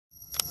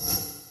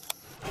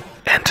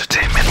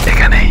Entertainment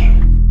এখানেই।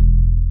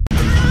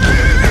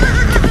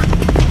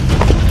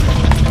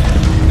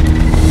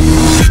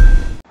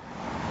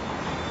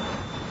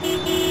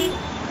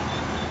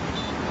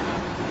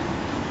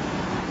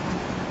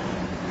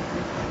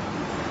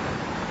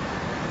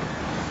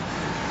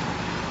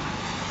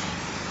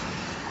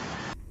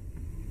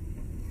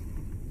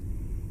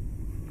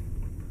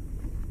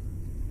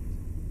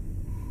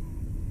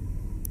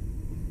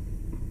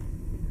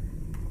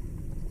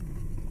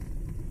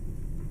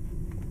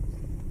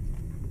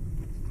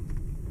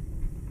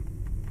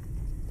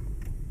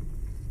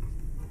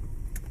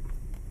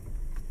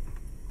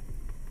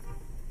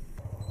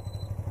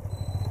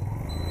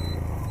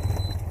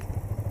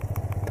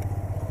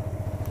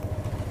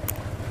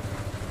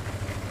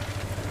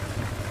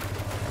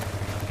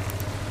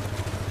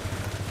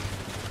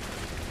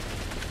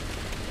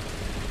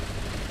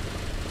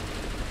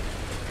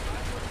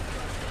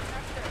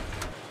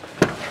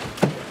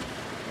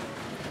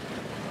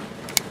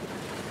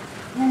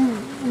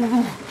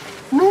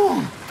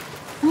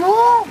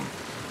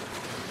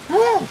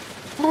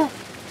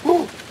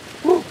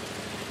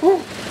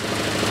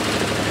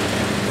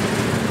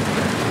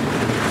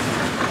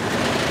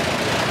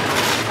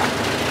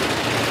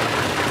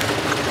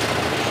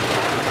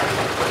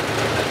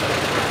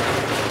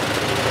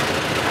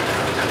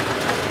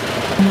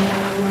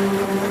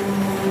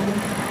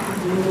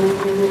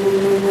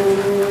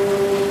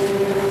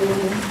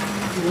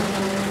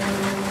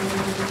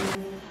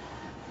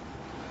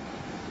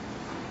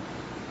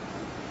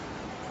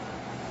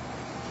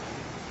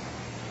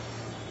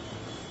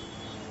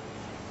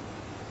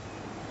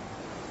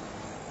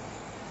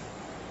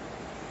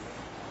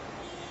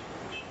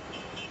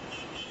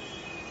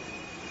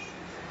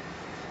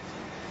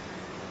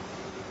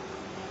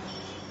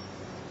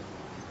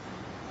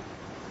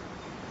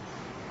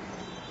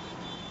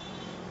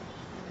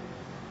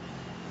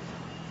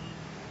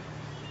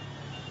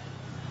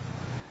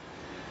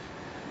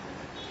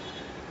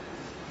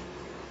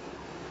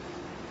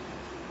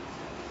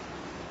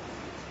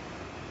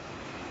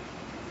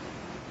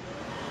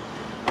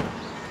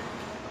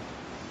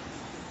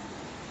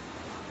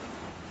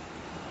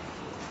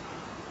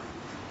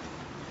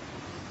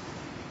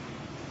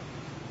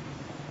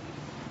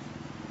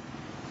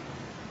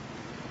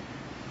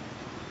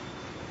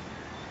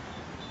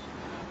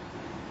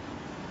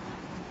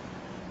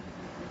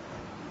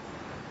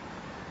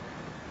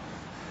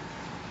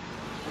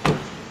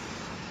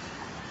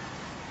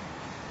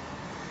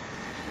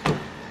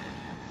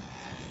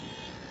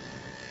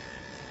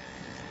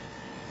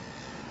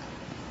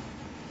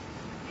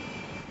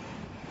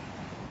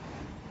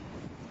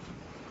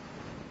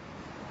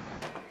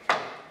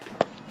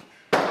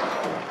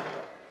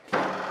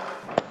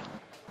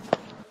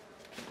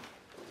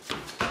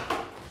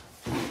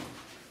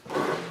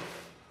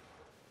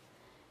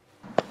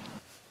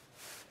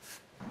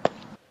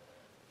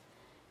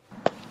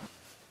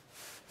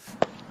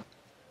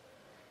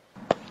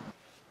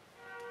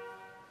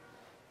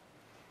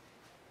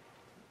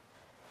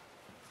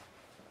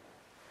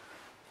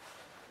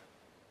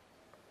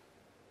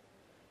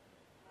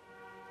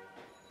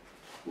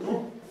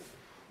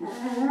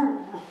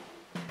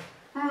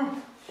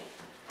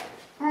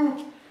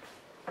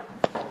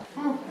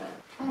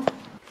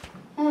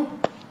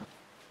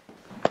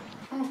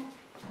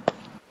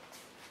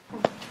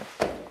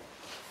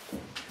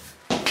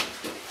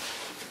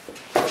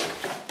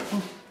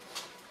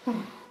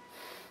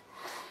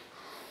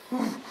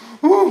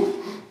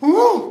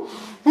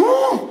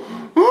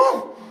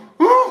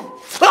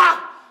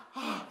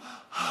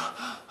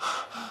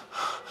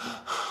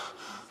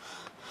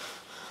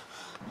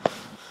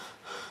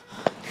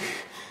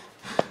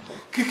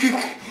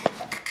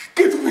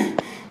 কে তুমি?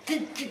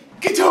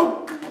 কি চাও?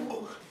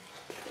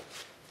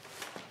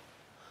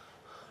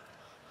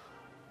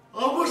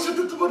 আমার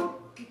সাথে তোমার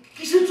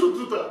কিসের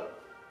শত্রুতা?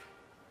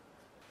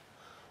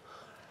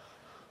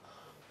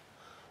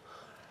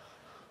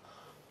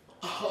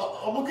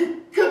 আমাকে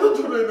কেন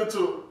ধরে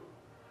এনেছো?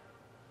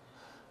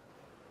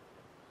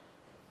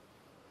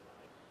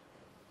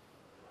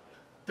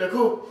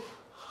 দেখো,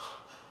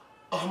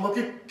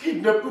 আমাকে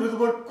কিডন্যাপ করে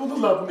তোমার কোনো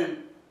লাভ নেই।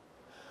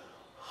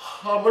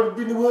 আমার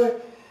বিনিময়ে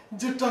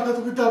যে টাকা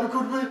তুমি দাবি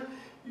করবে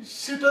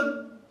সেটা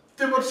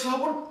দেবার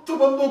সামর্থ্য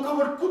বা লোক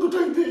আমার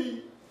কোনোটাই নেই।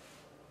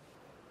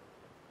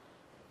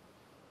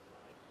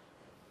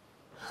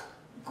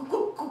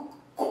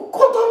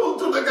 কথা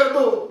বলছো না কেন?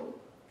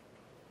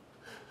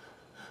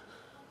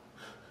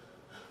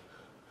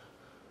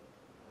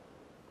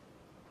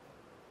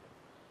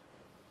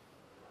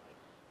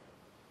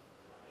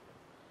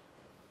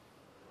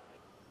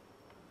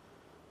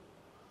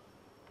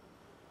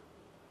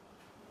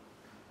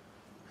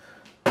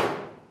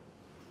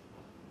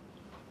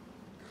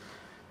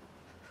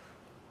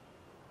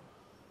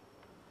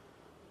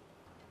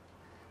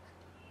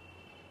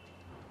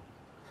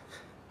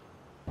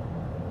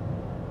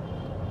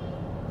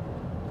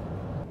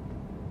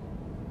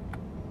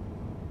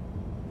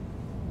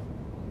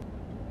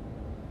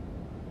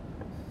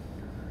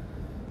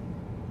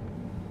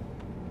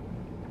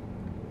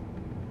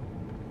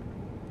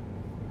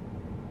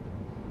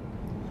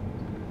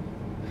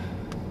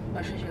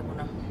 বাসায় যাব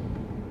না।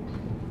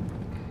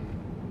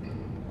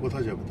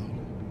 কোথায় যাবে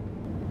তাহলে?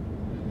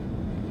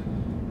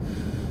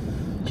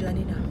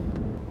 জানি না।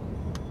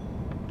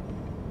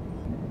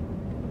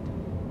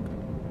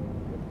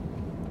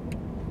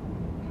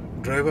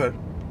 ড্রাইভার,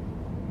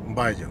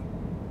 বাই যাও।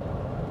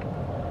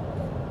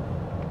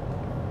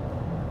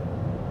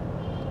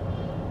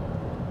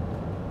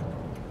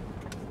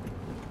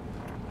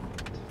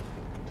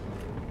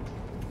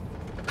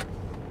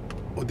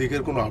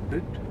 ওদিকের কোনো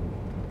update?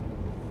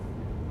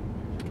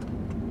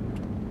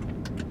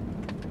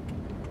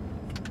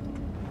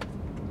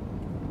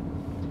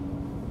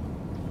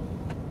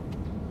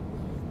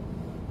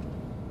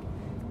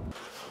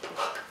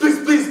 Please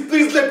please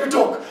please let me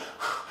টক।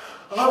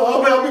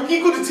 আমি কি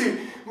করেছি?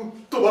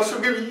 তোমার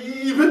সঙ্গে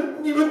ইভেন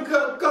ইভেন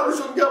কারোর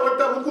সঙ্গে আমার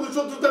তেমন কোনো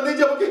শত্রুতা নেই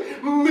যে আমাকে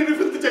মেরে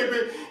ফেলতে চাইবে।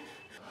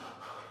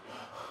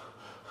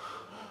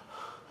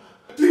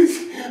 প্লিজ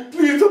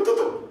প্লিজ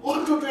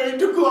অন্তত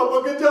এইটুকু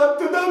আমাকে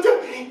জানতে দাও যে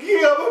কে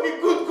আমাকে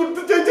খুন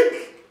করতে চাইছে,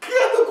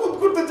 কেন খুন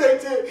করতে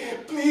চাইছে।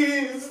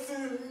 প্লিজ।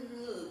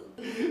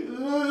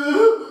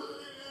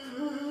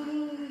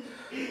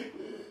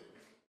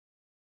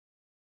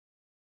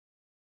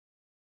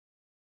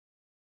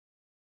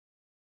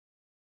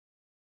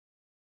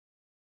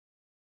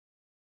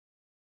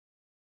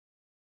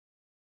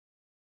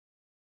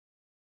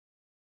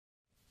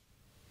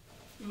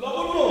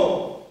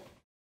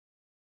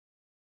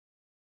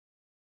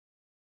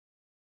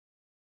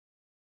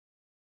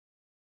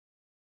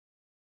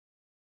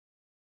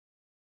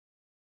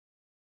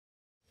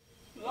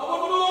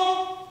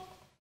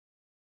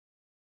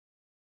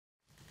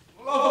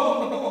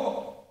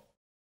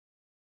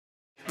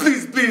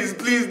 প্লিজ প্লিজ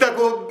প্লিজ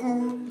দেখো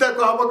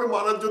দেখো, আমাকে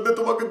মারার জন্য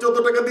তোমাকে যত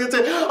টাকা দিয়েছে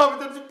আমি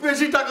তো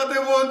বেশি টাকা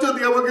দেবো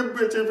যদি আমাকে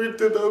বেঁচে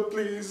ফিরতে দাও।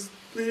 Please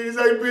please,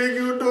 I beg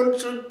you, don't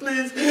shoot,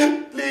 please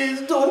please,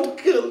 don't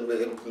kill me,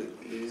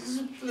 please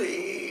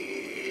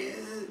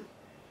please.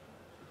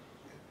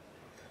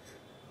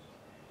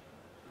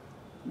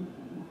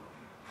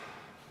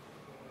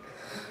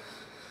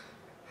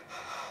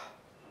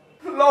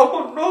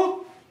 লাবণ্য,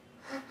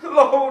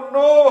 লাবণ্য,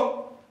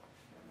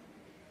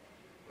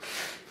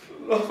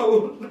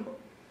 লাবণ্য,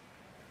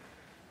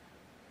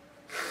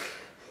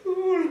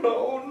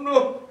 লাবণ্য।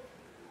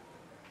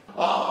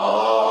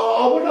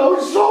 আমার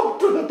সব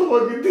টাকা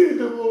তোমাকে দিয়ে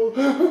দেবো।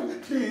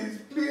 প্লিজ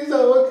প্লিজ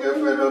আমাকে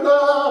মেরো না।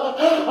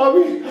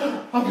 আমি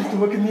আমি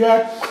তোমাকে নিয়ে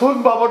এখন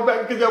বাবার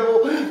ব্যাংকে যাবো।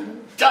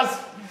 জাস্ট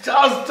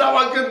জাস্ট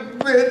আমাকে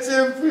বেঁচে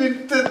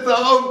ফিরতে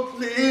দাও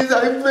please,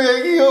 I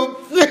beg you,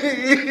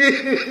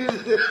 please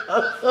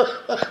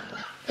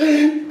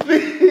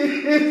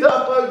please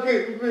আমাকে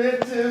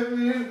বেঁচে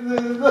ফিরতে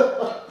দাও।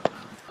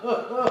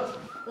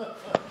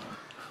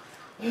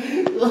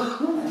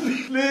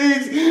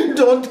 Please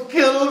don't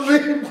kill me,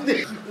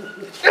 please.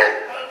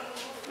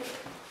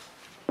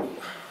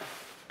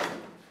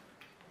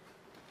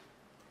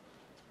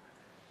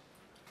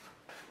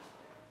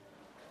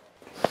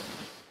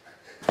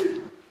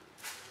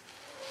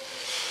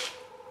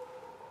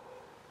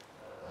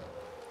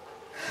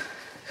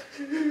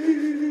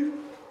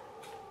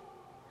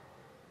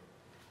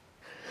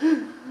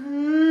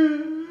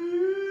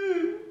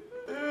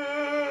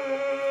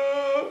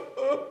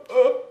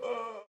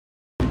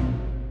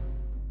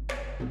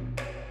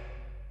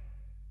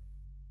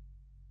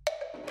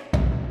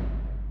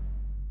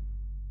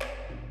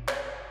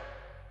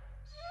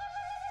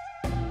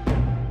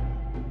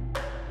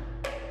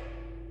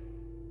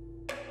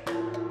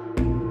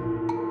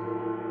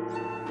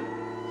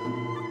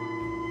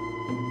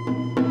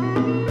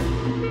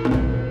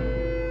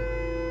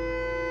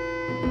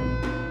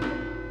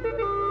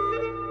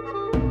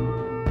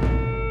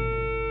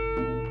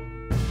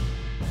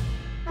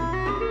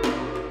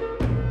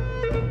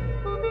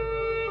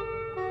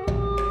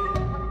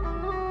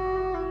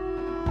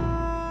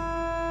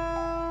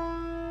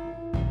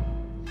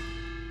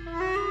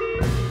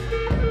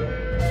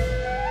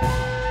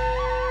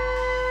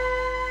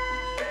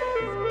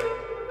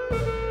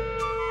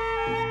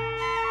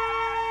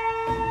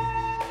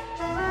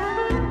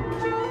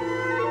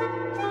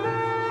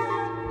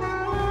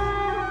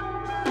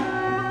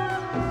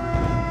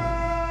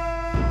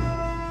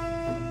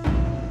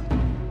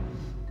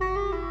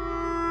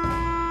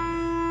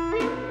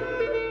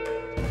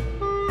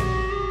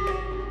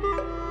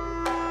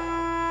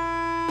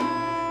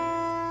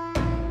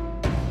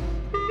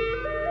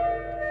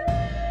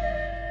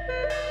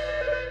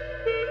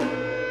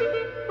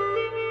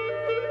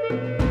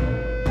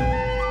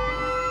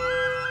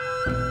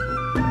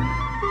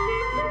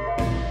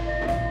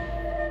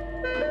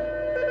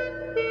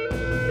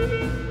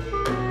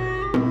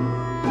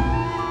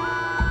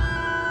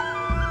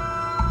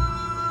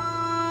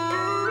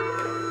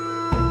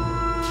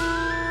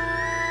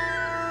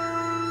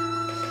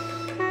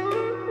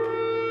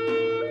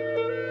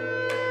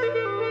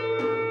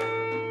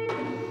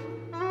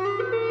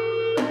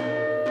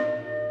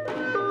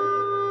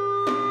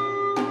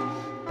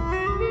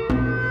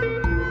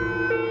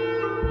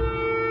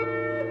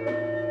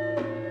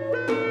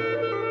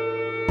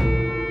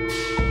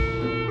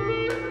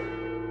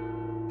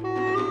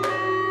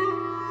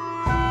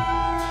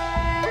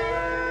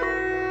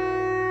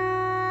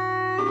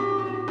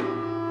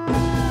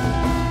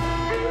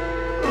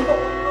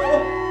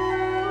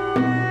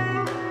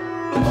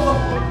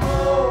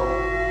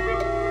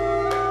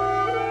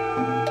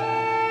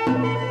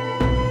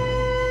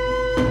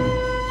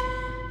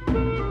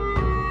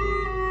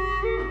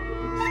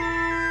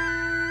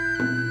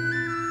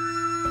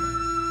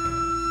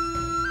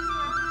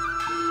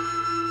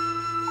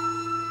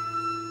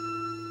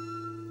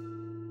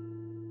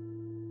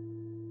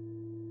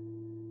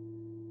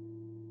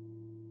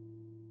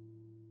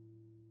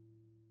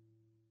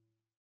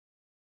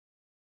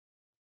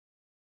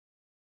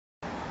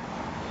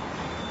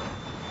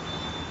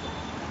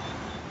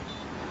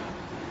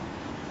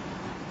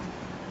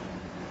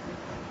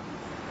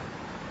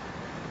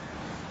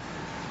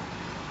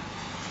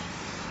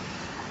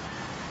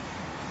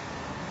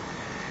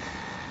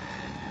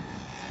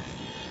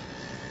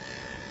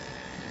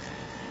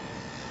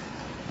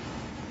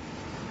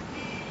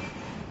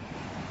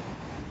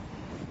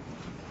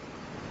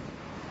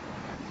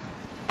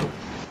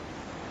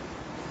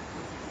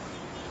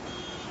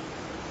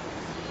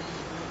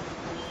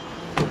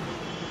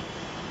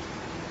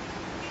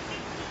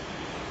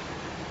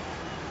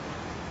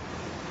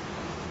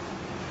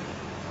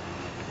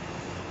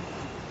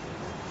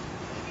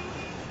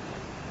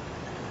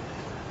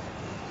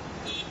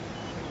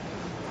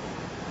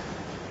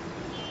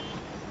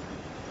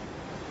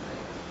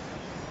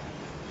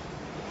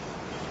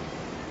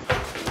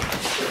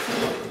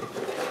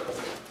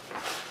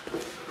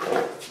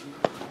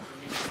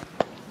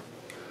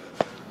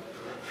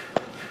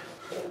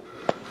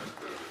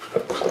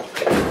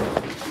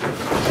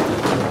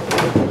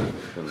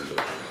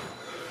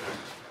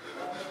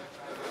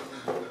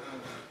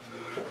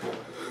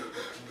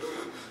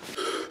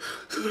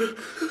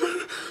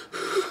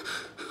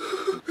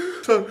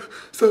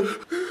 Sir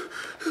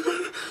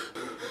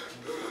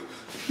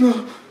না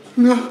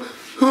না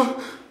না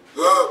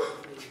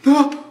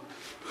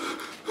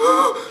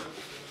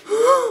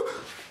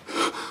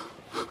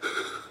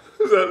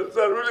স্যার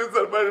স্যার বলে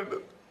স্যার পারেন না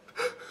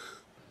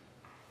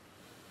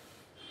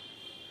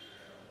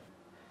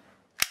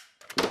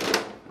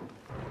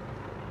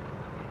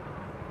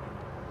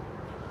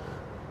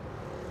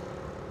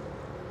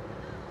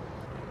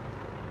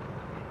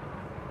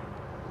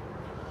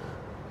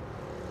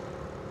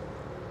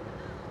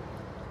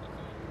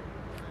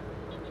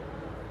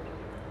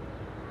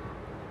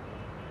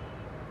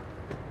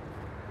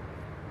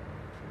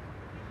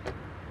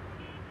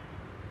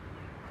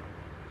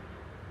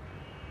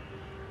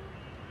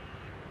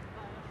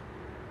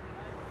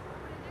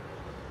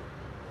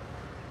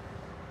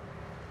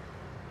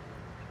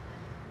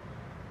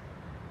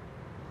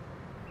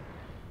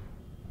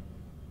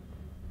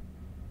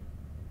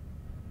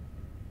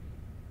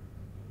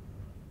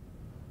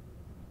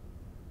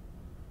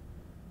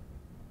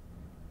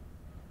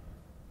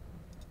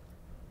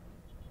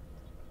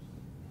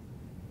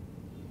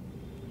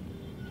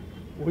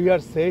We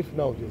are safe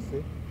now,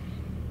 Jesse.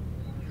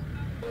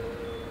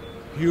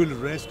 You will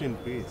rest in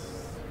peace.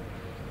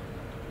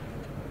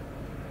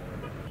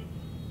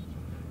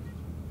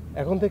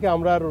 এখন থেকে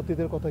আমরা আর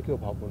অতীতের কথা কেউ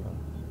ভাববো না।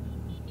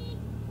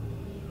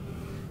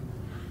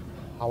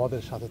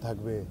 আমাদের সাথে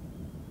থাকবে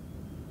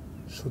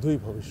শুধুই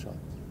ভবিষ্যৎ।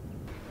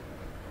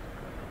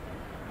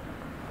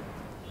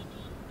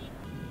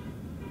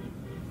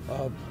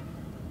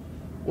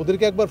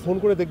 ওদেরকে একবার ফোন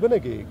করে দেখবে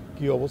নাকি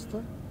কি অবস্থা?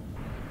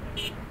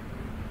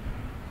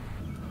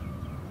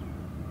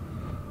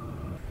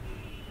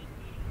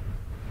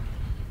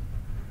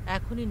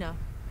 এখনই না,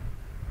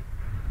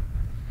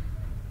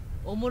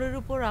 ওমরের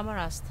উপর আমার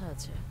আস্থা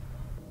আছে।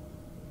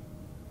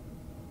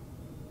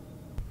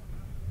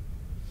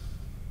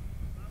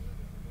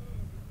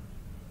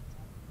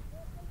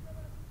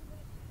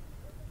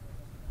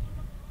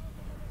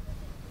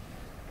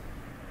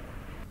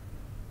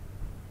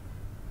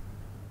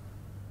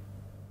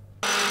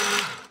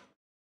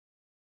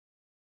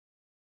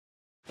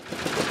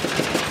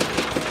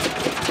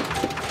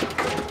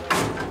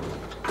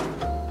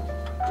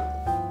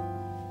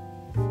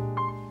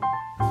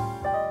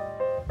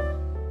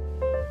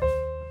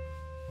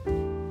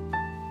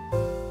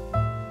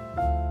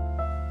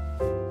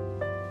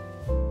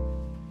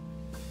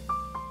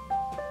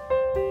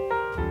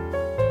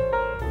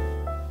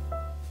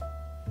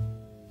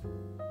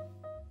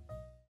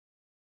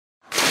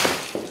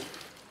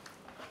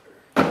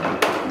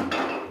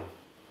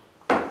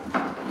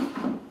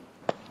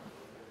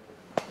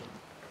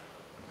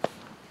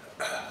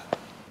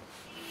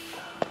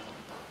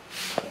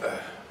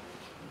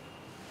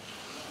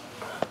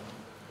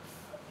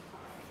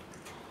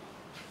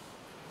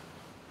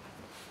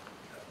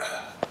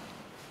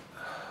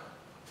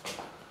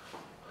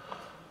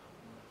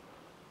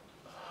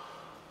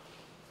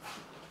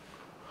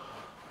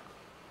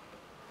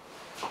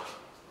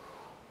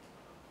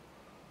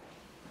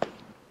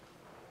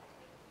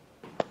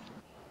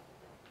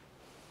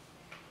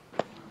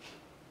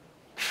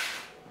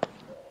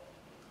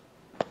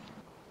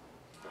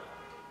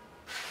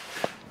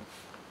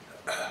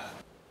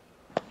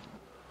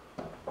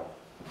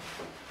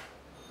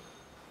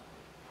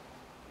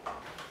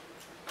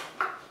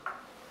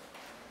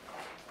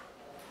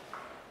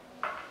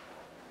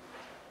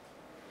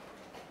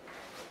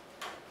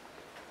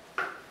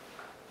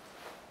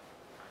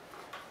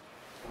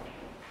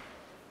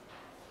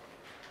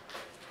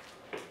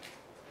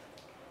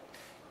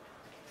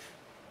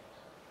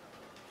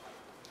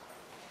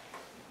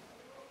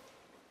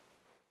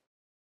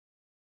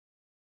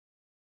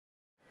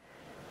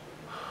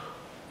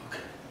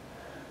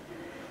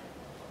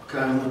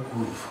 I will not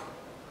move.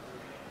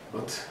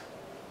 But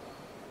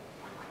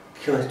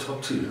can I talk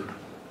to you?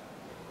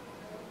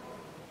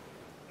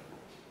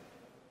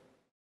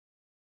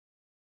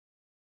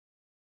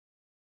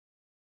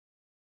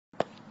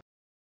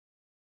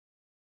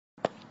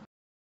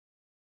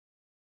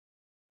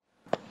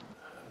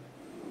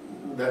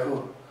 দেখো,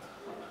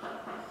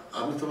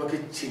 আমি তোমাকে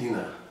চিনি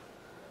না।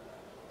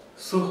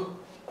 সো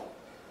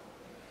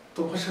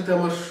তোমার সাথে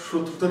আমার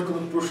শত্রুতার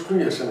কোনো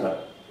প্রশ্নই আসে না।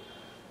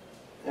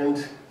 And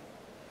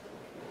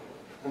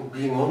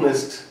being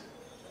honest,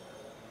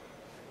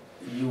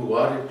 you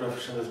are a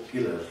professional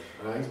killer,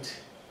 right?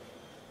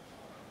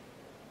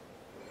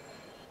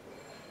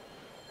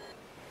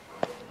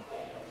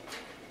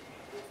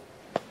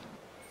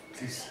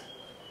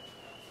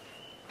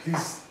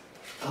 Please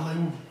allow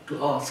me to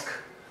ask.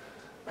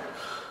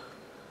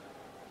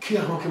 কে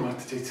আমাকে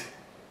মারতে চাইছে?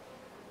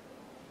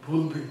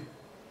 বলবে,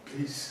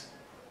 প্লিজ।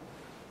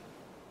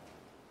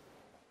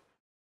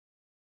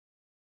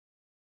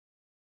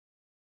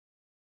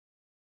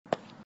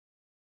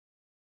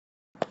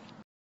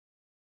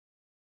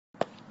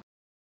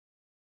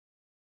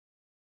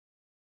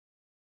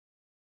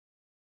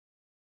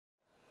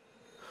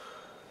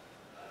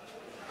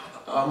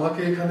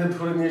 আমাকে এখানে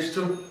ধরে নিয়ে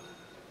এসছো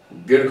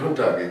 1.5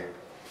 ঘন্টা আগে।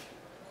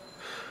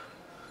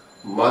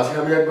 মাঝে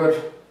আমি একবার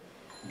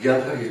জ্ঞান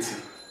হারিয়েছি।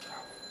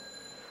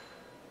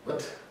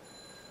 বাট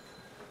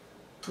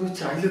তুমি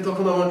চাইলে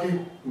তখন আমাকে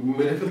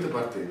মেরে ফেলতে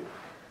পারতে।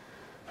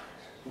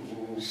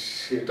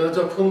 সেটা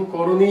যখন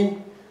করনি,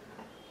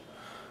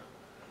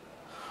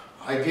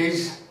 আই গেস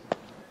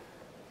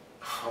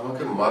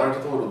আমাকে মারাটা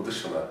তোমার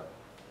উদ্দেশ্য না,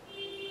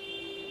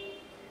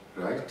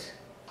 রাইট?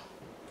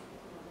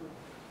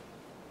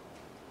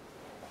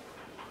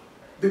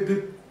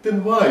 দেন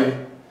ওয়াই?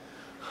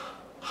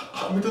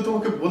 আমি তো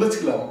তোমাকে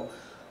বলেছিলাম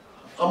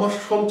আমার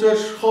সঞ্চয়ের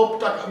সব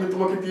টাকা আমি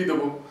তোমাকে দিয়ে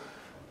দেবো।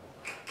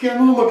 কেন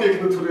আমাকে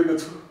এখানে ধরে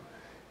এনেছো?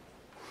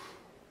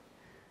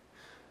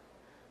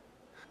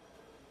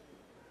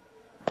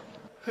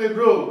 Hey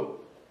bro,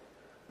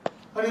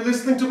 are you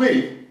listening to me?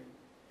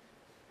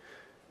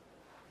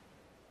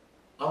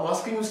 I'm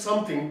asking you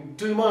something.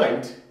 Do you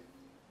mind?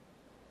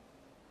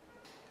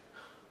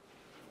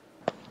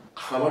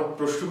 আমার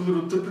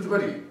প্রশ্নগুলোর উত্তর পেতে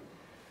পারি?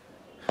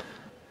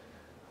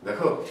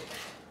 দেখো,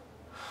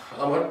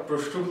 আমার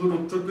প্রশ্নগুলোর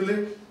উত্তর পেলে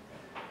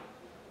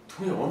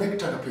তুমি অনেক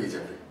টাকা পেয়ে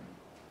যাবে।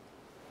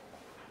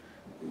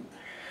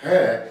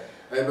 হ্যাঁ,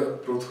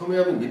 প্রথমে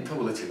আমি মিথ্যা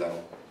বলেছিলাম,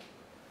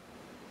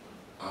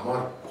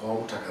 আমার কম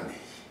টাকা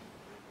নেই।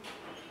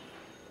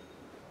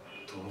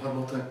 তোমার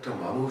মতো একটা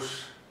মানুষ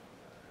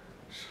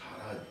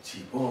সারা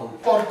জীবন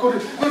পার করে।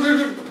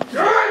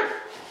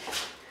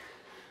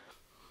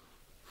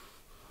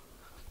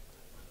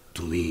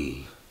 তুমি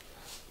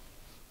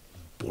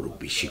বড়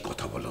বেশি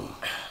কথা বলো।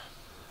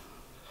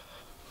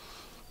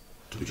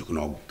 তুমি যখন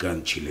অজ্ঞান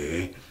ছিলে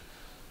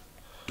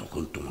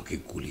তখন তোমাকে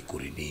গুলি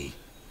করিনি,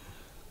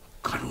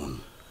 কারণ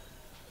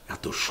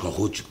এত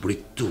সহজ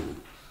মৃত্যু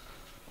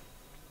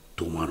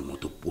তোমার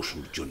মতো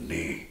পশুর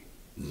জন্যে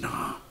না।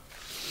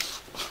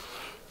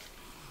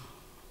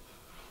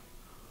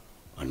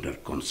 আন্ডার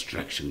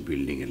কনস্ট্রাকশন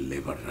বিল্ডিং এর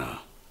লেবাররা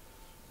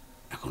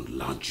এখন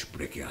লাঞ্চ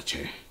ব্রেকে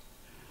আছে।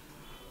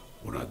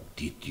 ওরা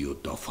দ্বিতীয়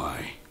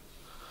দফায়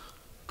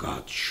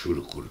কাজ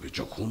শুরু করবে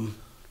যখন,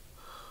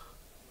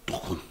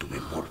 তখন তুমি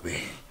মরবে।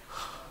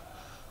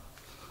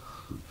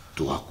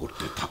 দোয়া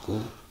করতে থাকো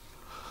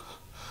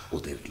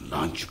ওদের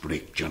লাঞ্চ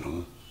ব্রেক যেন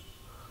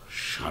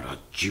সারা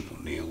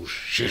জীবনেও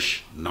শেষ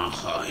না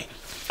হয়।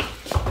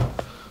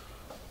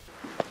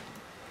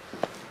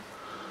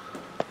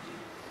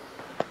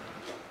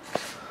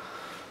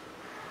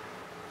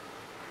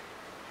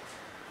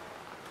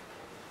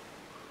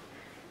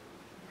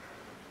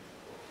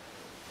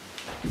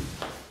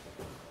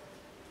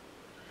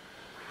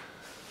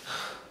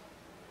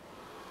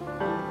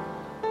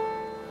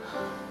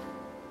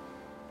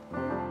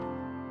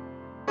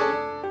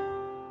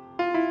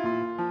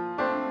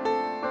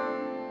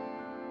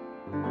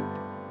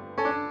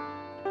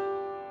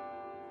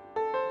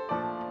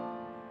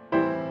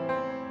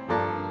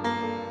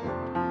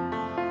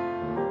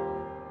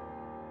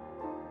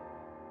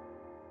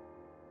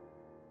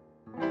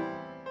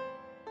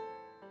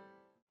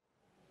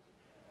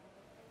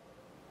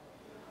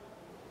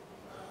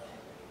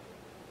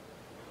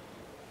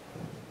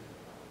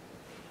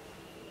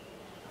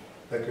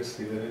 একটা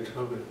সিগারেট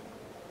হবে?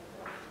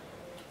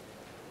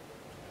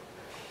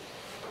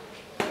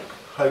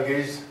 I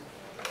guess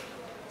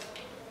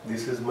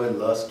this is my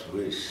last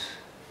wish.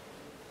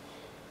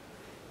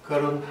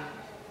 কারণ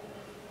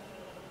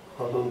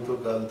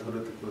অনন্তকাল ধরে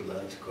তো কেউ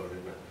লাঞ্চ করে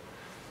না।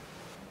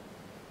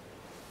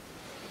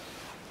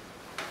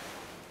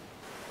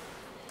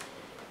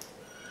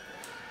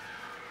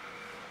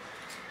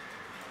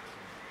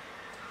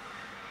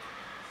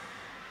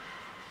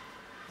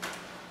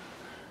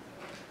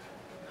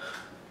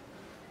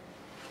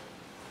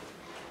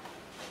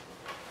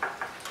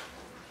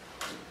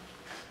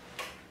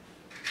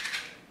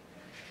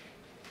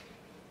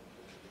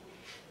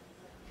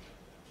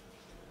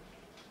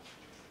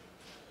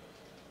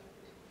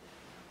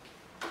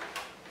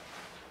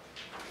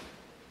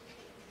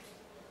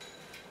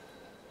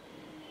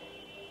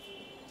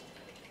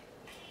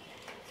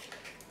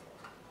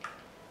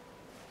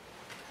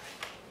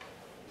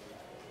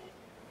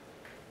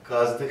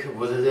 কাজ দেখে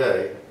বোঝা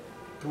যায়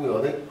তুমি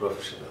অনেক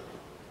প্রফেশনাল।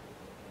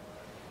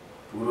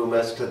 পুরো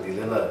ম্যাচটা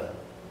দিলে না,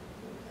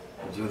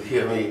 যদি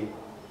আমি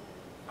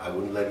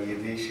আগুন লাগিয়ে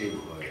দিই সেই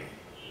ভয়,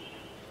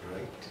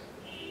 রাইট?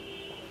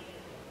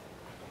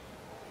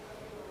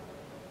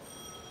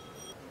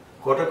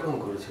 কটা খুন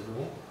করেছো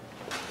তুমি?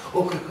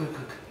 ওকে,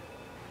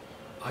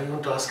 I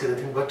want to ask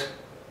anything, but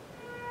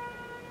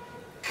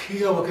কে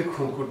আমাকে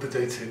খুন করতে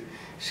চাইছে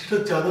সেটা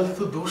জানালে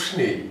তো দোষ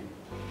নেই।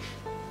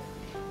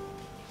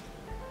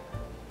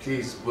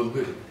 প্লিজ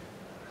বলবে,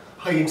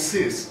 আই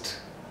ইনসিস্ট।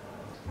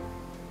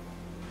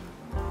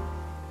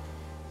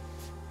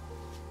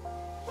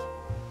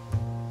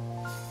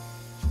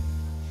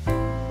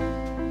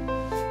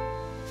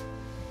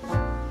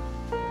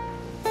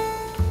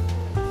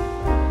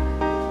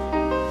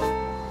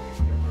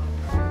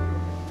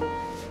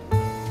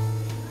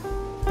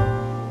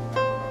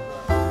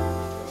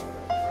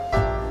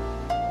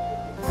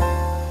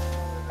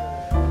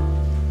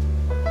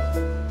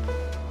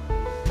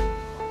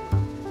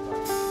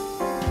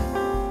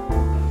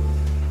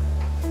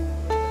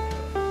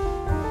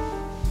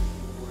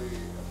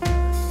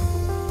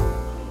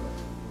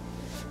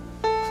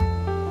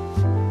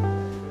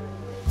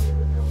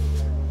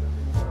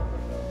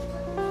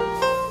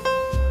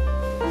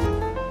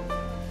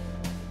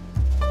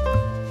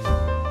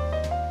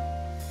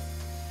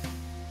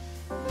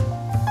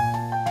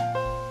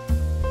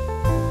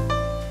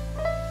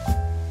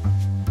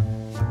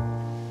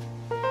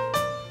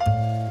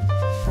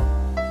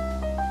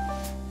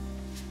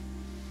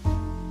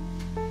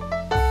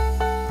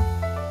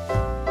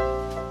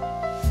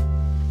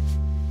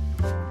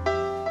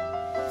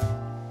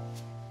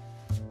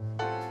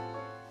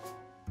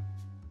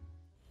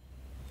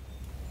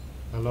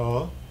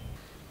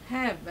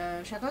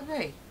 শাকত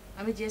ভাই,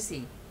 আমি জেসি।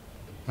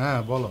 হ্যাঁ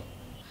বলো।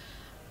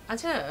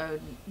 আচ্ছা,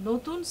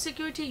 নতুন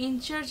সিকিউরিটি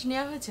ইনচার্জ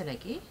নেওয়া হয়েছে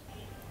নাকি?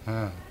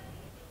 হ্যাঁ।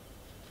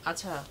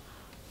 আচ্ছা,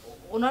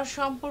 ওনার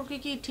সম্পর্কে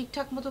কি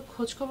ঠিকঠাক মতো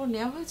খোঁজ খবর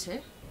নেওয়া হয়েছে?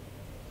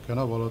 কেন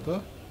বলো তো?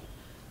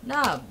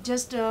 না,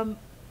 জাস্ট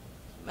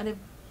মানে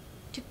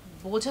ঠিক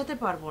বোঝাতে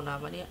পারবো না,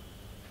 মানে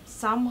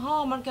সামহাও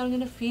আমার কেমন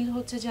যেন ফিল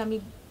হচ্ছে যে আমি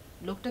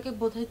লোকটাকে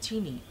বোধহয়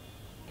চিনি।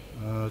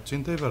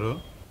 চিনতেই পারো।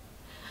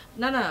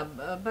 না না,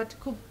 বাট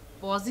খুব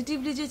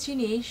পজিটিভলি যে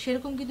চিনি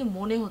সেরকম কিন্তু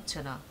মনে হচ্ছে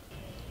না।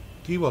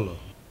 কি বলো?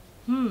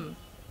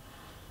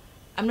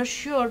 I am not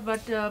sure,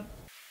 but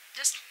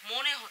just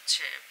মনে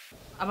হচ্ছে,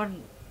 আবার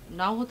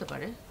নাও হতে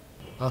পারে।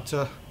 আচ্ছা,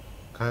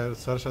 খায়ের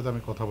স্যারের সাথে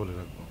আমি কথা বলে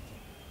রাখবো।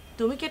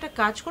 তুমি কি একটা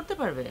কাজ করতে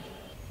পারবে?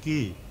 কি?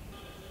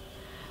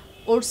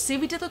 ওর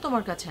সিভিটা তো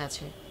তোমার কাছে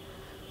আছে,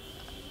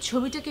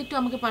 ছবিটাকে একটু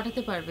আমাকে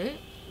পাঠাতে পারবে?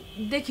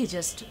 দেখি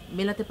জাস্ট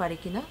মেলাতে পারি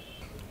কিনা।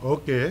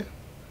 ওকে,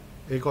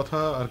 এই কথা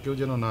আর কেউ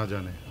যেন না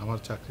জানে, আমার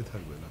চাকরি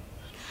থাকবে না।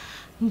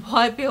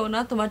 ভয় পেও না,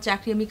 তোমার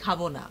চাকরি আমি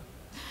খাবো না।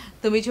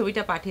 তুমি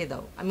ছবিটা পাঠিয়ে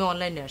দাও, আমি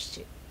অনলাইনে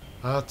আসছি।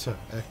 আচ্ছা,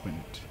 1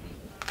 মিনিট।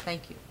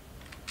 Thank you.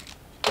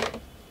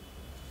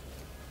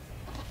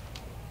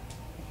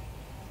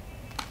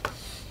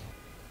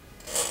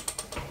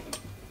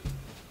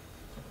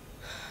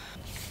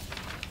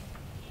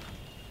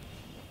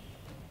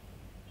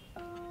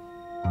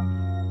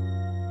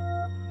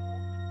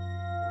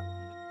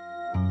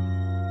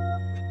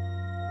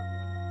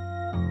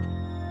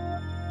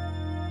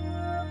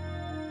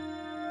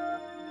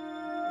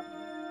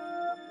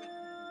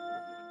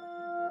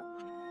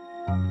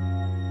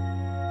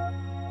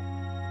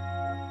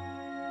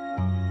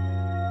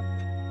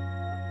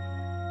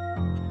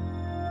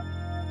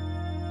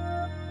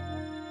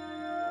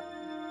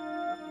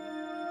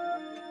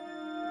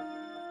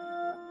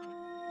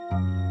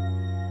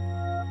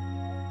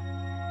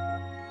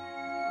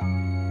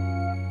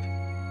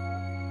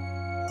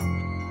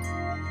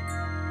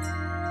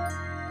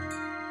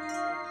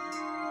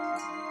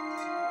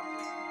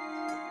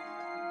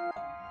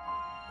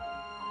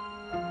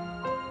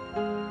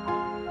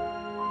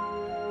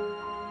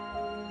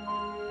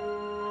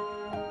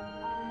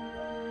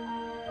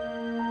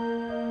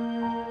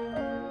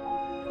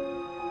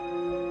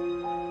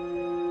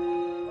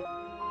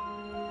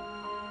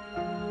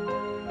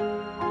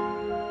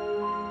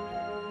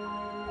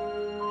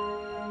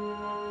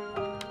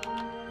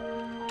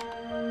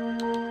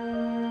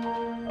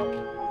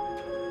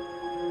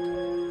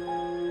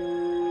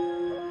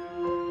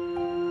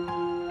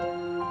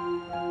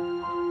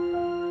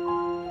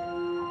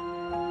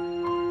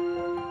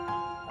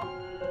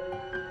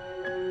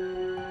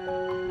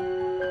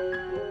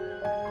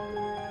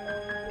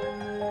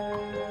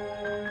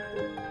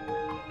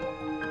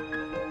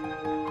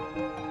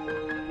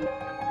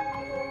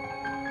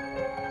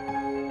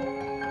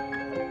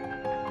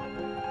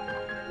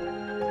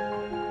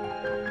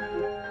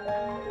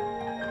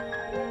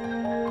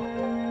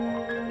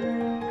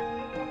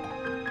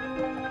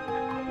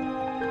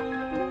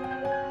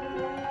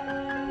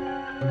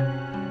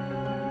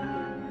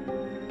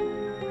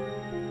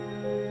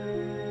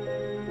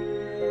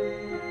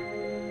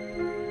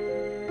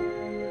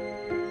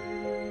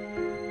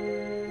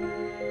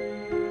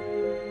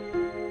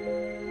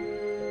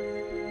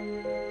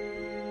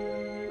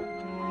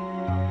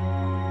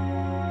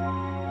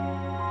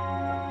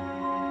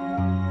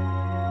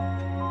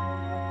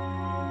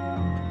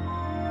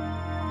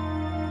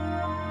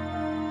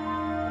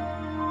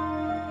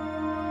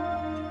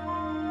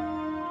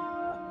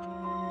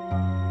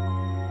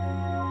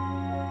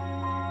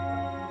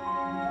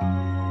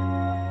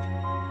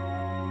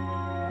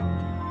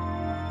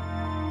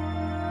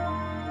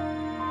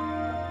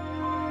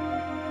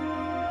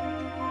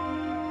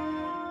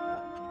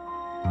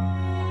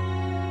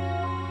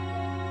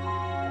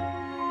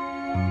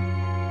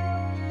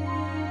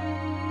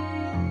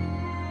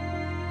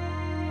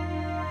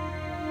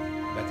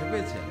 ব্যথা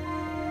পেয়েছেন?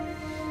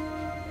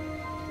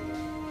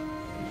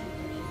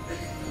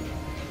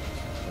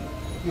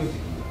 কি হয়েছে?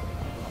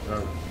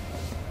 আপনার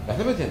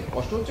ব্যথা পেয়েছেন?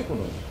 কষ্ট হচ্ছে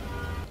কোনো?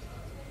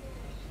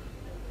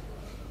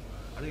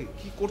 আরে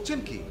কি করছেন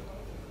কি?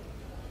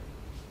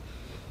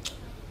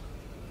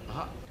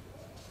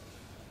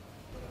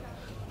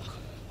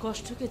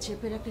 কষ্টকে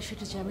চেপে রাখলে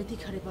সেটা জ্যামিতিক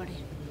হারে বাড়ে।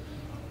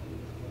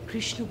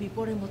 কৃষ্ণ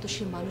বিপরের মতো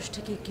সে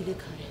মানুষটাকে গিলে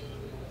খায়।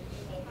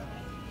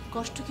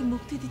 কষ্টকে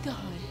মুক্তি দিতে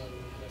হয়,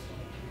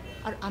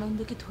 আর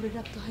আনন্দকে ধরে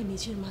রাখতে হয়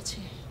নিজের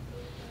মাঝে।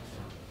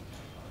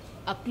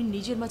 আপনি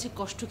নিজের মাঝে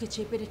কষ্টকে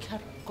চেপে রেখে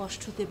আর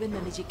কষ্ট দেবেন না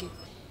নিজেকে।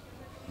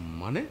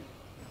 মানে?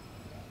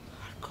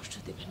 আর কষ্ট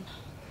দেবেন না।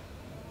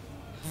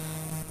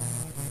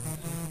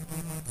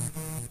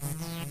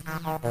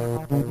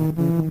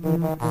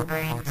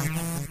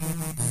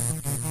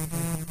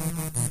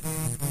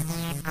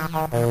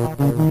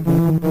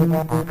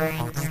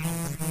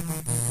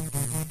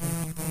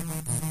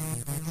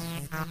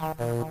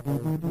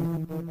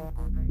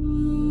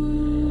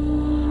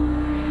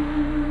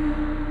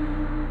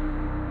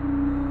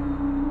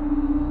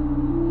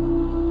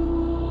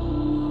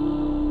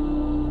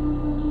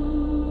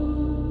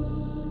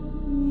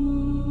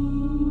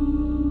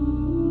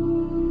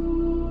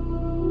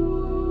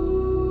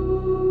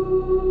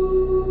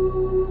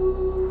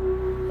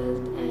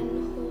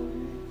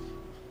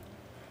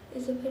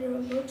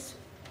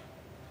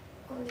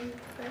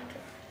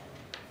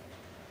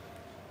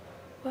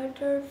 What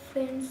are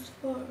friends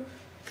for?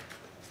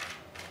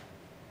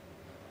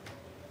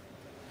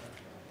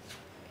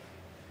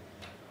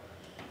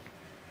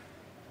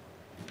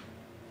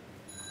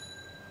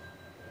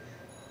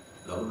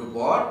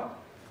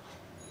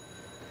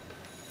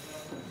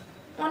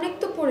 অনেক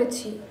তো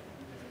পড়েছি,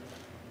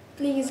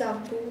 প্লিজ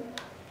আব্বু।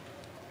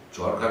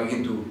 চর খাবি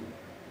কিন্তু।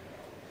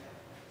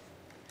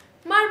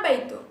 মারবাই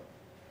তো,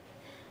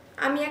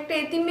 আমি একটা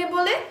এতিম মেয়ে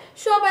বলে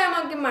সবাই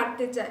আমাকে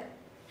মারতে চায়,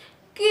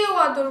 কেউ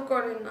আদর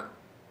করে না।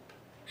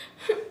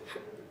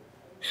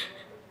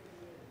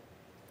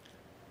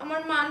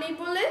 আমার মা নেই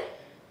বলে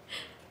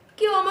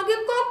কেউ আমাকে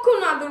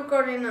কখনো আদর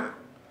করে না।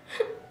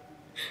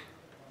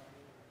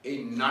 এই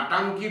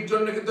নাটাঙ্কির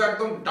জন্য কিন্তু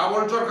একদম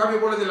ডাবল চর খাবি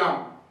বলে দিলাম।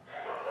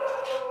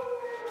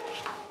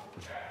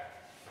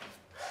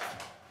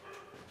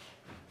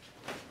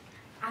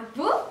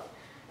 আব্বু,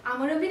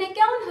 আমার অভিনয়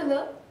কেমন হলো?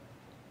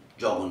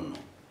 জঘন্য।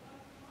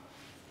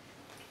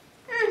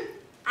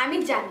 আমি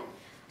জানি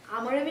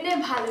আমার অভিনয়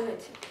ভালো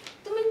হয়েছে,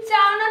 তুমি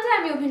চাও না যে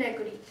আমি অভিনয়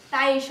করি,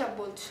 তাই এসব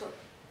বলছো।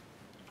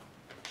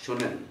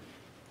 শোনেন,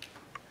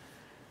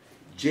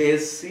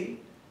 জেএসসি,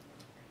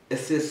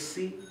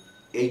 এসএসসি,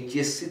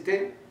 এইচএসসিতে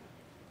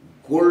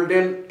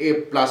গোল্ডেন A+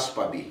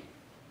 পাবি,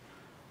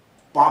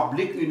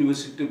 পাবলিক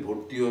ইউনিভার্সিটিতে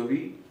ভর্তি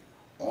হবি,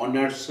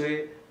 অনার্সে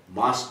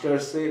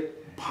মাস্টার্সে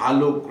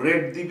ভালো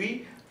গ্রেড দিবি,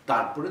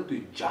 তারপরে তুই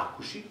যা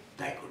খুশি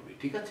তাই করবি,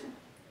 ঠিক আছে?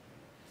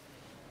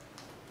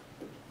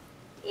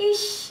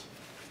 ইস,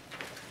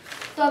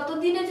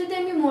 ততদিনে যদি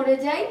আমি মরে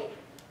যাই।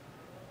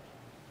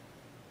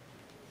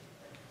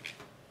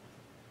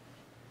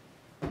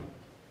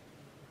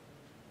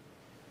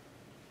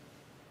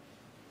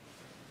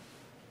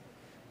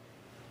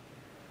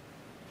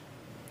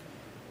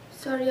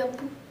 সরি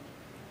আব্বু,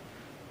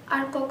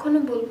 আর কখনো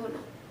বলবো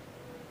না।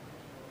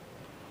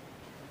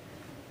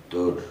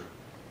 তোর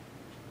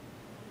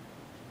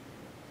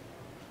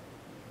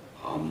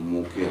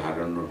আম্মুকে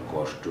হারানোর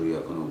কষ্টই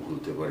এখনো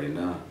ভুলতে পারি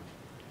না,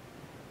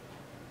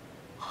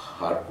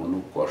 আর কোনো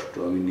কষ্ট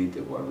আমি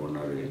নিতে পারবো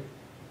না রে।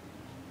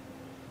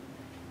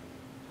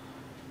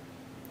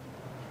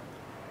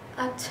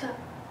 আচ্ছা,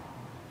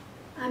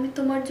 আমি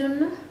তোমার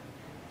জন্য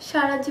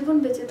সারা জীবন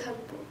বেঁচে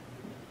থাকবো।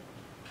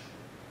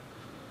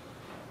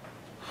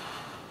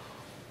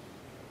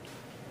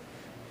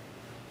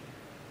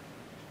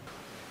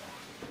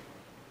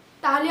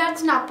 তাহলে আজ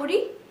না পড়ি,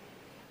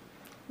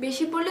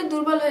 বেশি পড়লে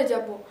দুর্বল হয়ে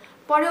যাব,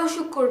 পরে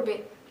অসুখ করবে।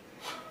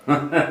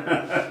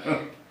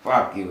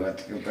 পাকি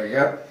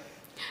বাচ্চা।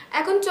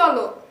 এখন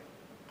চলো।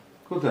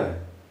 কোথায়?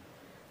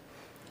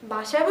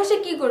 বাসায় বসে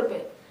কি করবে,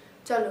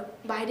 চলো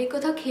বাইরে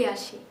কোথাও খেয়ে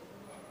আসি।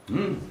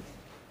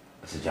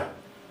 আচ্ছা যা,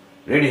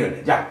 রেডি হলে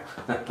যা।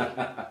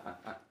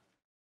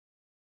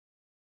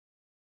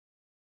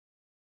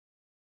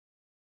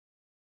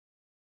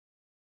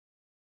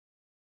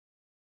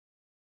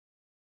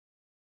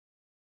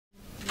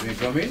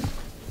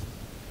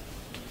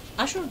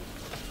 আসুন।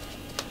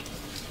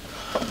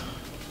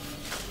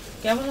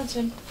 কেমন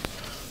আছেন?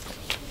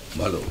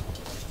 ভালো,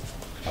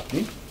 আপনি?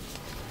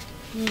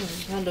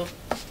 ভালো।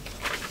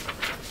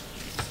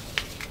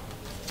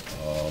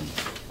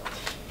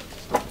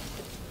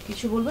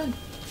 কিছু বলবেন?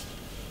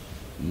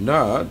 না,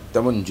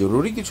 তেমন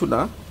জরুরি কিছু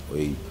না,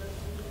 ওই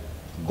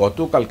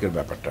গতকালকের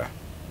ব্যাপারটা।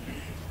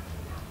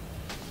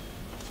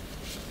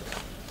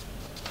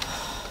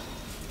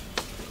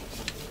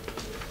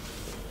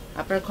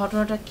 আপনার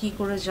ঘটনাটা কি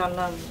করে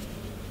জানলাম,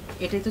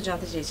 এটাই তো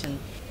জানতে চেয়েছেন।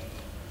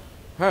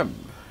 হ্যাঁ,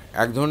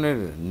 এক ধরনের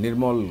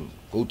নির্মল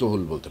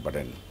কৌতূহল বলতে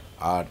পারেন।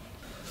 আর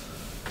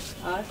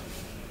আর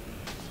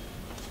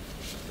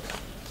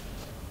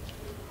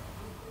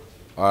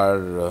আর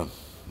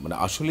মানে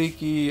আসলেই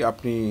কি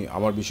আপনি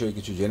আমার বিষয়ে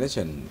কিছু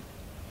জেনেছেন,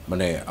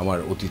 মানে আমার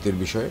অতীতের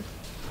বিষয়ে?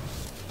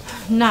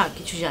 না,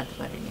 কিছু জানতে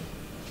পারিনি।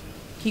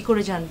 কি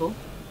করে জানবো?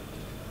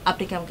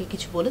 আপনি কি আমাকে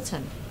কিছু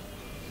বলেছেন?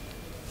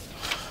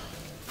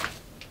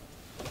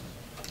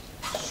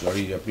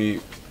 সরি, আপনি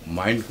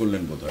মাইন্ড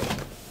করলেন বোধহয়।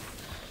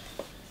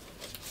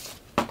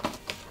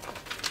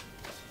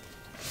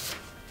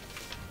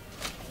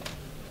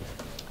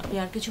 আপনি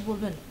আর কিছু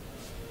বলবেন?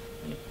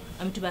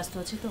 আমি একটু ব্যস্ত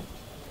আছি তো।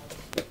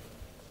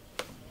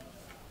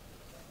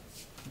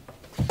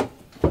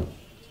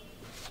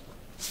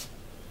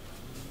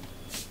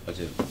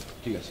 আচ্ছা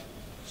ঠিক আছে,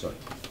 সরি।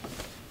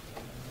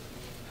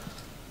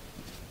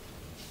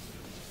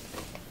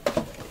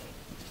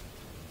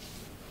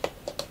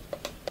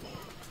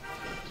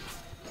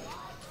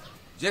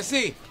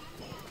 জেসি,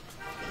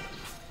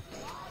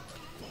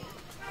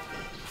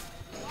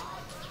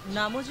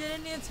 নামও জেনে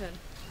নিয়েছেন?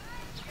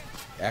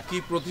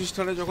 একই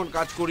প্রতিষ্ঠানে যখন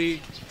কাজ করি,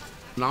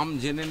 নাম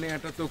জেনে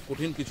নেওয়াটা তো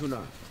কঠিন কিছু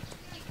না।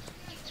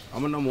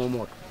 আমার নাম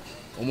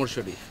ওমর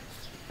শরীফ।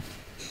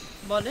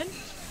 বলেন।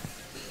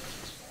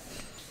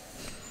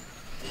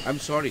 আই এম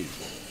সরি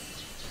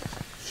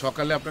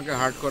সকালে আপনাকে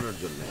হার্ট করার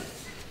জন্য।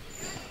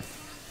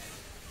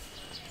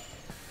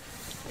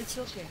 It's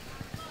okay.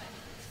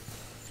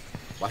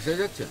 বাসায়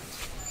যাচ্ছেন?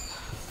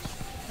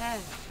 হ্যাঁ।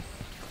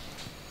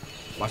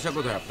 বাসা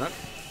কোথায় আপনার?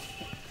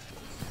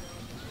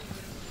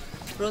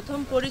 প্রথম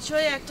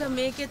পরিচয়ে একটা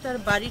মেয়েকে তার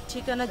বাড়ির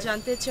ঠিকানা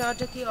জানতে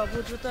চাওয়াটা কি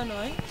অভদ্রতা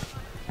নয়?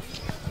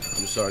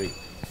 I sorry.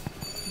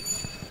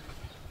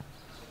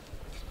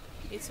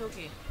 ইটস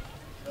ওকে,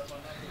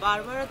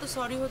 বারবার তো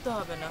সরি হতে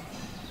হবে না।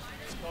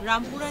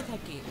 রামপুরায়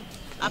থাকি,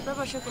 আপনার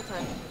বাসা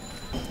কোথায়?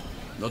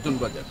 নতুন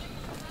বাজার।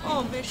 ও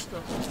বেশ, তো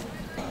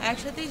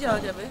একসাথেই যাওয়া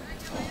যাবে।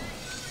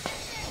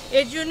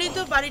 এর জন্যই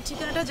তো বাড়ির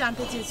ঠিকানাটা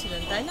জানতে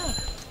চেয়েছিলেন, তাই না?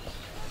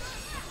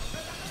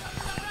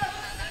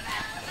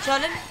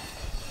 চলেন।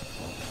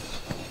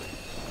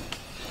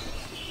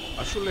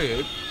 আসলে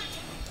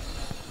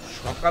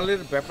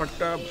সকালের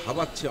ব্যাপারটা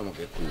ভাবাচ্ছে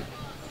আমাকে খুব।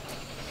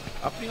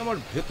 আপনি আমার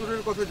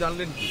ভেতরের কথা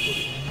জানলেন কি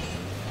করে?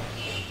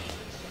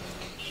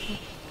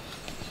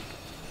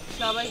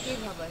 সবাইকেই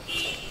ভাবায়।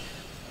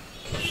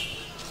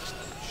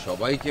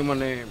 সবাইকে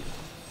মানে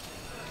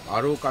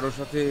আরো কারোর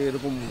সাথে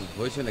এরকম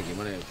হয়েছে নাকি,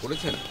 মানে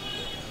করেছেন?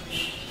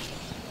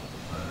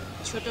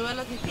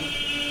 ছোটবেলা থেকে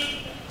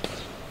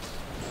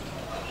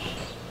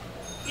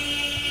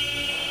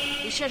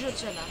বিশ্বাস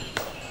হচ্ছে না,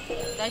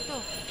 তাই তো?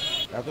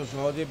 এত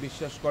সহজে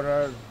বিশ্বাস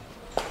করার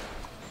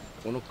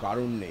কোনো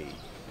কারণ নেই।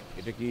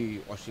 এটা কি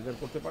অস্বীকার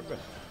করতে পারবেন?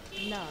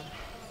 না,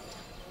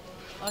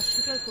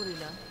 অস্বীকার করি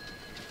না।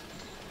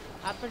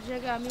 আপনার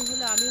জায়গায় আমি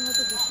হলে আমি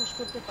হয়তো বিশ্বাস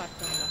করতে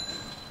পারতাম না,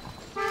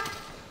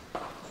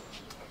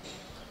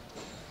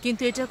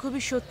 কিন্তু এটা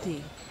খুবই সত্যি।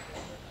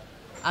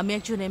 আমি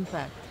একজন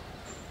এমপ্যাথ।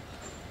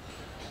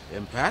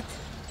 এমপ্যাথ?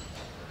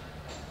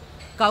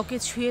 কাউকে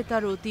ছুঁয়ে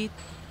তার অতীত,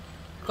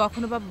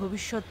 কখনো বা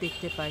ভবিষ্যৎ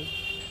দেখতে পাই।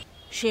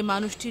 সে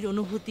মানুষটির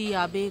অনুভূতি,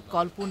 আবেগ,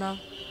 কল্পনা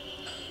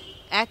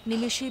এক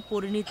নিমেষেই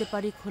পড়ে নিতে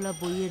পারি খোলা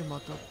বইয়ের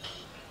মতো।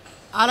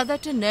 আলাদা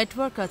একটা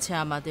নেটওয়ার্ক আছে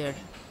আমাদের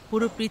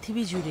পুরো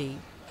পৃথিবী জুড়েই,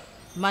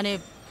 মানে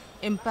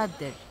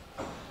এমপ্যাথদের।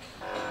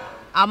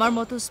 আমার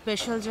মতো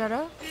স্পেশাল যারা,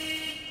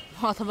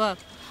 অথবা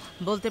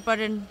বলতে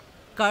পারেন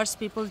কার্স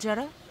পিপল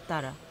যারা,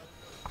 তারা।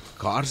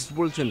 কার্স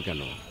বলছেন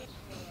কেন?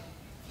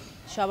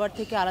 সবার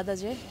থেকে আলাদা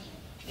যে,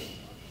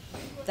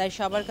 তাই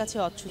সবার কাছে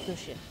অচ্যুত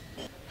সে।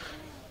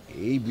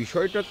 এই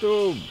বিষয়টা তো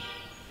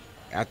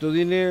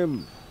এতদিনে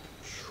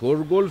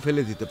শোরগোল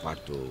ফেলে দিতে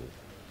পারতো,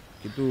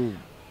 কিন্তু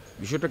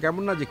বিষয়টা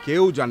কেমন না যে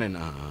কেউ জানে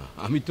না।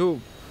 আমি তো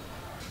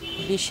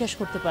বিশ্বাস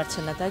করতে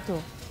পারছেন না, তাই তো?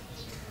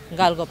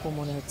 গালগপ্প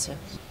মনে হচ্ছে।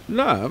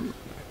 না,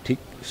 ঠিক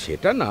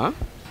সেটা না।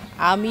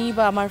 আমি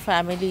বা আমার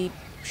ফ্যামিলি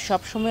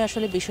সবসময়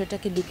আসলে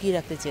বিষয়টাকে লুকিয়ে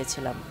রাখতে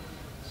চেয়েছিলাম,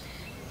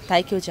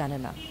 তাই কেউ জানে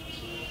না।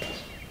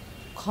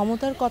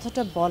 ক্ষমতার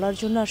কথাটা বলার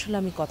জন্য আসলে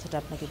আমি কথাটা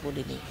আপনাকে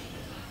বলিনি।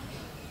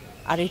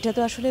 আর এটা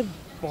তো আসলে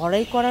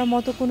বড়াই করার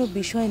মতো কোনো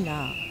বিষয় না,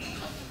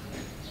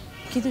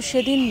 কিন্তু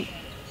সেদিন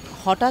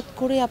হঠাৎ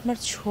করে আপনার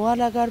ছোঁয়া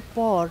লাগার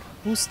পর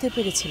বুঝতে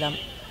পেরেছিলাম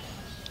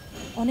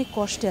অনেক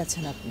কষ্টে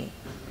আছেন আপনি।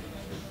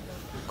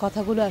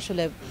 কথাগুলো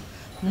আসলে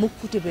মুখ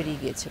ফুটে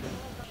বেরিয়ে গিয়েছিল।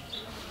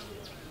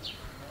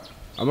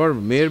 আমার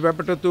মেয়ের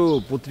ব্যাপারটা তো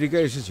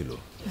পত্রিকায় এসেছিল।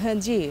 হ্যাঁ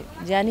জি,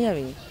 জানি,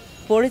 আমি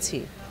পড়েছি।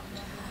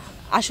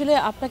 আসলে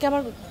আপনাকে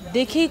আমার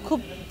দেখেই খুব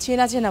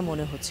চেনা চেনা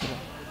মনে হচ্ছিল।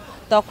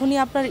 তখনই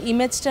আপনার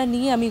ইমেজটা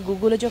নিয়ে আমি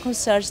গুগলে যখন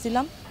সার্চ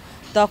দিলাম,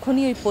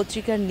 তখনই ওই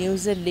পত্রিকার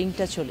নিউজের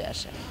লিঙ্কটা চলে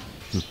আসে।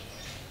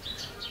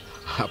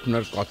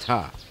 আপনার কথা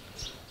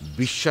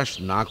বিশ্বাস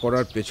না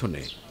করার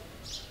পেছনে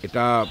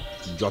এটা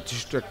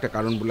যথেষ্ট একটা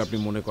কারণ বলে আপনি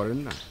মনে করেন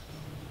না?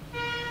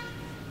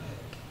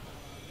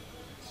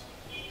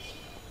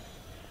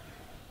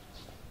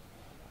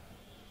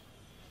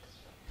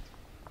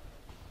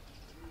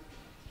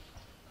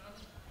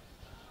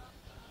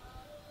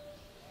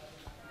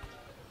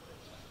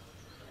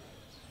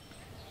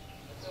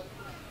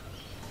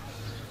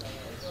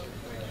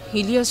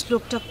 ইলিয়াস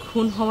লোকটা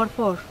খুন হওয়ার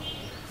পর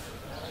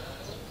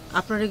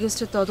আপনার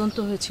এগেইনস্টে তদন্ত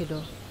হয়েছিল,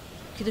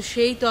 কিন্তু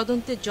সেই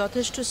তদন্তে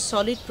যথেষ্ট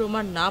সলিড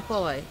প্রমাণ না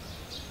পাওয়ায়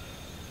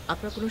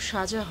আপনার কোনো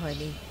সাজা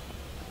হয়নি।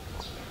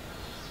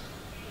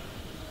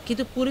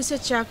 কিন্তু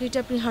পুলিশের চাকরিটা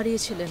আপনি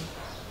হারিয়েছিলেন।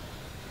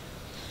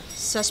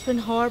 সাসপেন্ড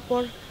হওয়ার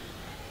পর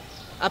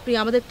আপনি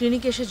আমাদের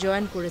ক্লিনিকে এসে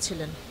জয়েন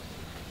করেছিলেন।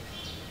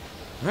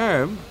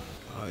 হ্যাঁ,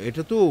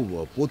 এটা তো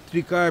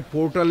পত্রিকায়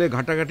পোর্টালে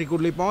ঘাটাঘাটি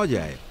করলেই পাওয়া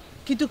যায়।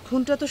 কিন্তু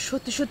খুনটা তো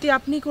সত্যি সত্যি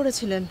আপনিই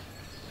করেছিলেন।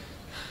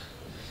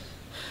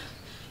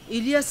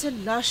 ইলিয়াসের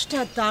লাশটা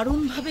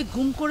দারুণভাবে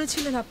গুম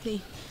করেছিলেন আপনি।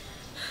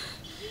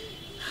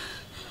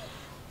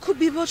 খুব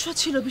বিভৎস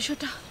ছিল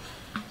বিষয়টা।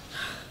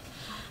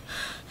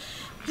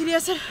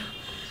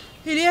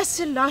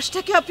 ইলিয়াসের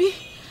লাশটাকে আপনি...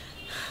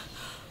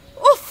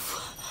 উফ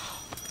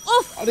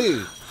উফ! আরে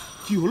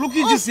কি হলো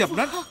কি জেসি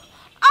আপনার?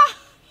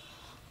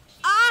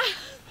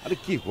 আরে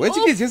কি হয়েছে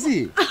কি জেসি?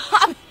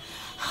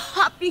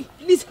 আপনি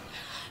প্লিজ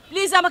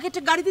প্লিজ আমাকে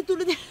একটা গাড়িতে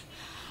তুলে দিন,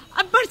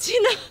 আমি পারছি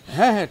না।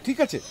 হ্যাঁ হ্যাঁ ঠিক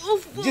আছে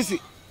জেসি।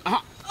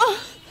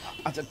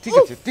 আচ্ছা ঠিক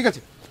আছে ঠিক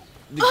আছে,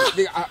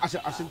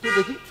 আসেন তো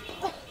দেখি।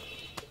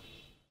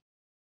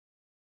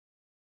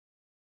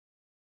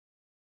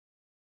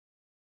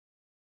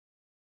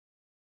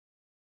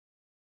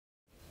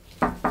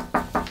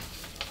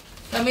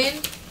 Come in.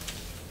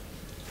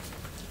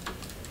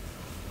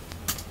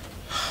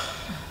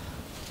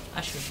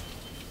 আসুন।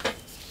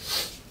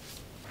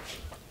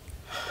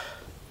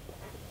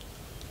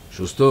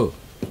 সুস্থ?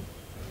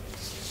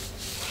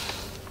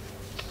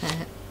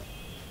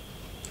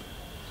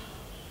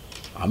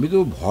 আমি তো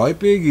ভয়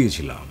পেয়ে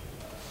গিয়েছিলাম।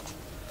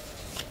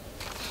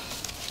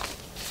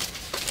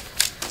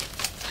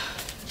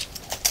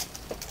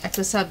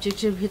 একটা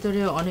সাবজেক্টের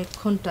ভিতরে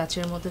অনেকক্ষণ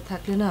টাচের মধ্যে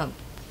থাকলে না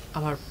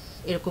আমার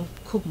এরকম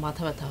খুব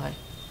মাথা ব্যথা হয়।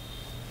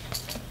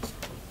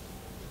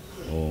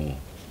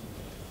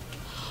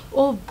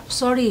 ও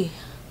সরি,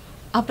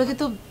 আপনাকে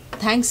তো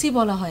থ্যাঙ্কসই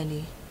বলা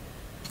হয়নি।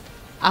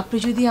 আপনি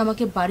যদি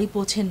আমাকে বাড়ি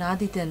পৌঁছে না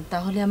দিতেন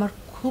তাহলে আমার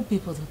খুব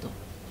বিপদ হতো।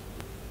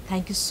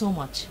 Thank you so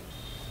much.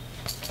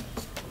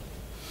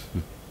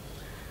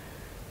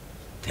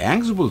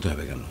 Thanks বলতে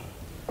হবে কেন?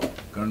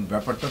 কারণ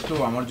ব্যাপারটা তো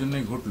আমার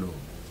জন্যই ঘটলো।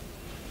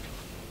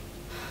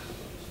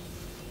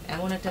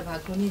 এমন একটা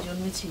ভাগ্য নিয়ে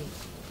জন্মেছি,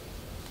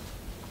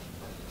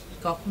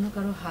 কখনো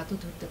কারো হাতও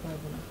ধরতে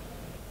পারবো না।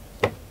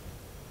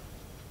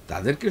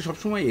 তাদেরকে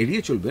সবসময়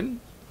এড়িয়ে চলবেন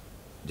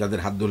যাদের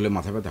হাত ধরলে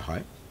মাথা ব্যথা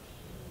হয়।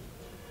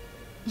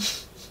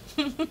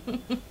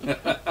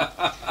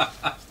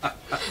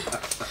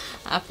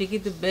 আপনি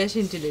কিন্তু বেশ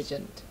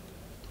ইন্টেলিজেন্ট।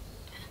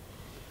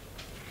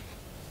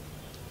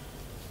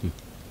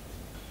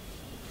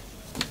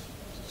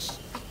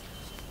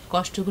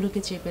 কষ্টগুলোকে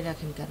চেপে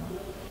রাখেন কেন?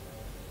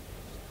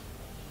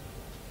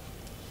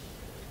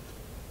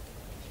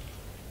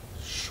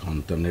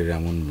 সন্তানের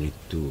এমন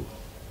মৃত্যু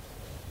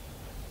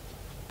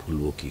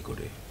ভুলবো কি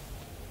করে?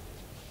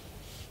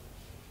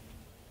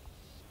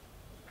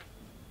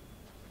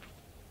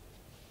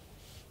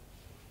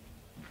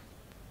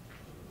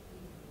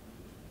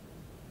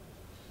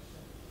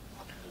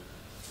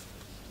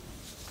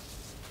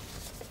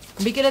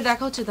 বিকেলে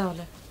দেখা হচ্ছে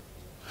তাহলে?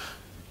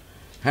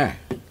 হ্যাঁ,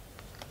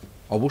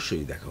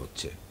 অবশ্যই দেখা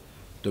হচ্ছে।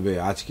 তবে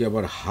আজকে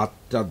আবার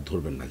হাতটা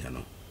ধরবেন না যেন।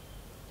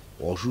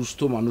 অসুস্থ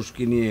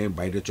মানুষকে নিয়ে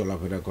বাইরে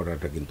চলাফেরা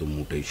করাটা কিন্তু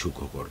মোটেই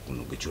সুখকর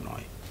কোনো কিছু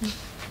নয়।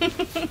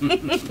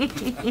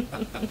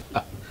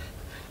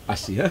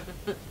 আসি। হ্যাঁ,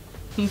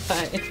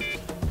 বাই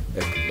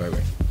বাই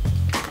বাই।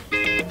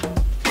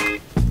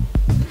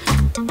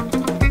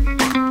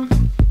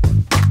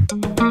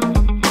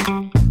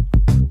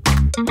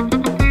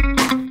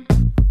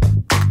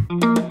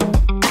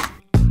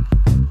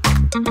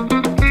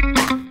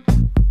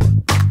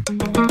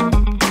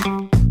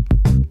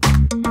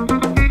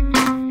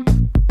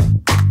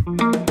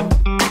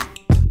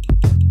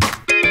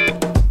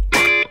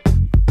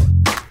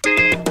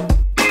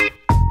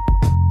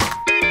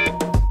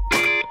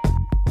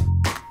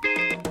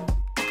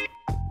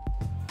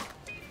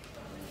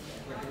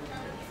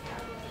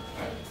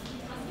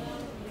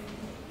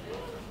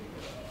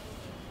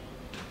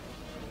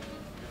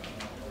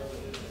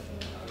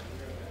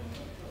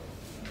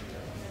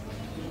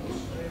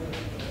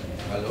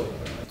 হ্যালো,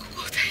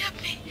 কোথায়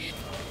আপনি?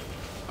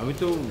 আমি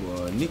তো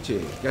নিচে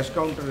ক্যাশ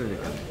কাউন্টারের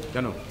এখানে।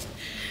 কেন?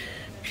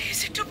 প্লিজ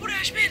একটু উপরে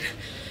আসবেন।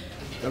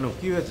 কেন,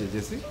 কি হয়েছে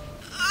জেসি?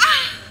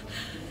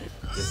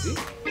 জেসি,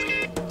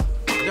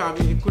 যা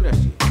আমি এক্ষুনি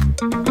আসছি।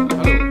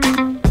 Hello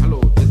hello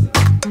JC.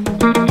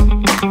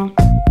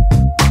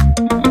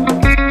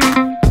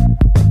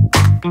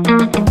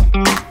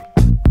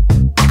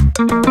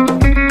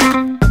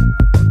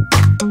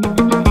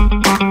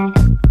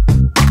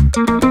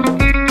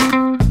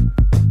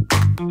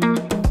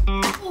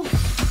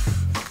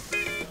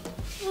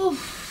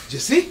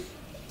 JC,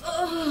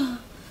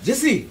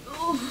 JC,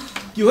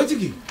 কি হয়েছে?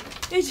 কি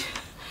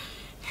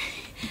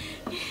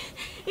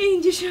এই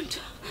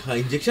ইনজেকশনটা? হ্যাঁ,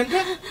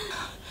 ইনজেকশনটা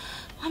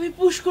আমি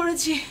পুশ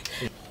করেছি।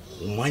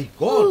 ও মাই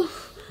গড,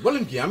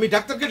 বলেন কি? আমি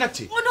ডাক্তারকে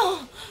ডাকছি। ও নো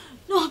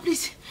নো,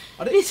 প্লিজ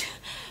আরে প্লিজ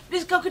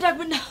প্লিজ কাউকে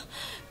ডাকবেন না,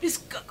 প্লিজ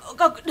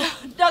কাউকে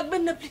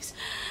ডাকবেন না please.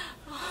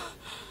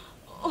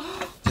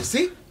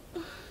 JC,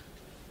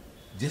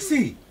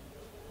 JC,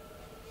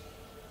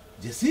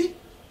 JC,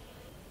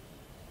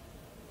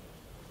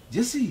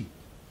 JC,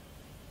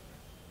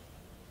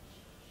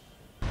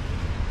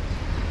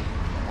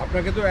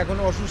 আপনাকে তো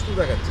এখনো অসুস্থ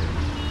দেখাচ্ছে।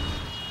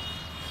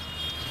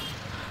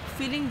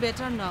 Feeling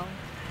better now.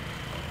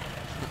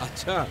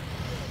 আচ্ছা,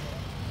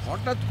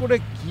 হঠাৎ করে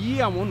কি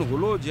এমন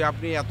হলো যে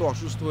আপনি এত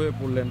অসুস্থ হয়ে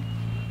পড়লেন?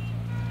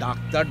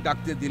 ডাক্তার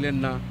ডাকতে দিলেন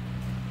না।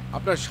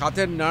 আপনার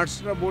সাথের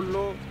নার্সরা বলল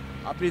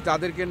আপনি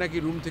তাদেরকে নাকি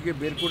রুম থেকে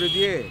বের করে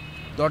দিয়ে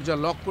দরজা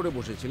লক করে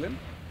বসেছিলেন।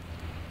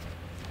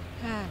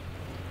 হ্যাঁ,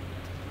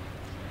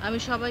 আমি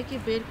সবাইকে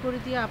বের করে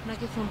দিয়ে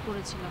আপনাকে ফোন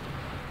করেছিলাম।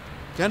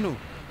 কেন?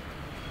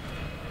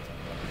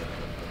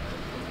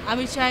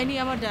 আমি চাইনি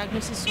আমার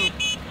ডায়াগনোসিস হোক,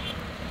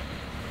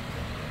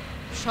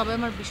 সবাই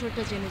আমার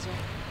বিষয়টা জেনে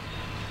যায়।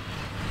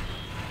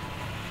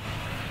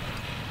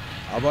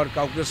 আবার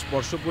কাউকে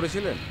স্পর্শ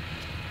করেছিলেন?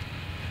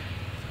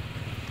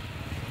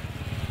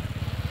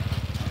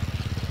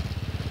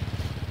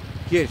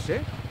 কে সে?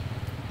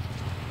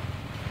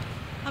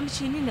 আমি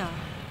চিনি না,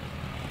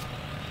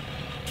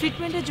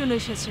 ট্রিটমেন্টের জন্য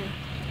এসেছে।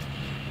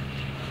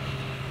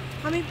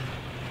 আমি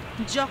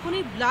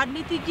যখনই ব্লাড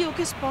নিতে গিয়ে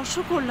ওকে স্পর্শ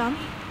করলাম।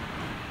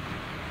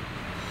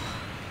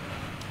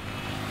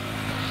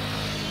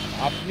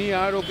 আপনি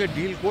আর ওকে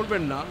ডিল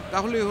করবেন না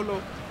তাহলেই হলো।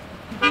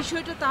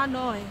 বিষয়টা তা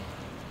নয়।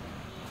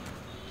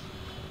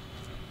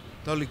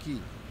 তাহলে কি?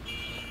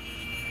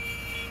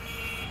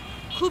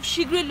 খুব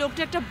শীঘ্রই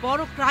লোকটা একটা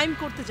বড় ক্রাইম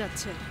করতে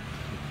যাচ্ছে।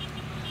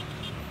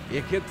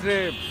 এক্ষেত্রে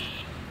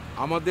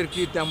আমাদের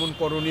কি তেমন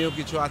করণীয়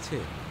কিছু আছে?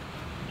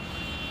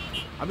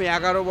 আমি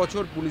 11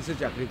 বছর পুলিশে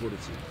চাকরি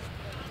করেছি।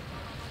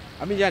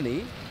 আমি জানি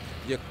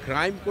যে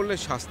ক্রাইম করলে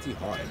শাস্তি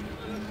হয়,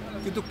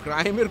 কিন্তু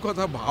ক্রাইমের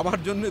কথা ভাবার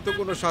জন্য তো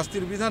কোনো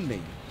শাস্তির বিধান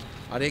নেই।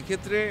 আর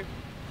এক্ষেত্রে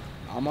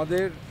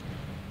আমাদের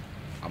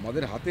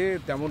আমাদের হাতে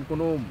তেমন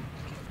কোনো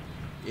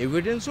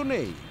এভিডেন্সও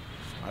নেই।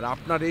 আর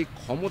আপনার এই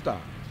ক্ষমতা,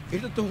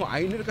 এটা তো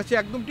আইনের কাছে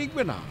একদম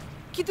টিকবে না।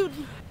 কিন্তু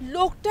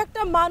লোকটা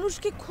একটা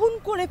মানুষকে খুন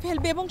করে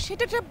ফেলবে, এবং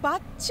সেটা একটা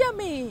বাচ্চা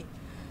মেয়ে।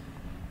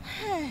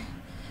 হ্যাঁ,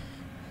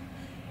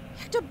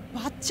 একটা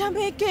বাচ্চা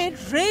মেয়েকে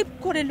রেপ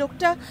করে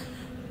লোকটা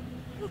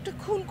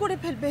খুন করে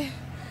ফেলবে।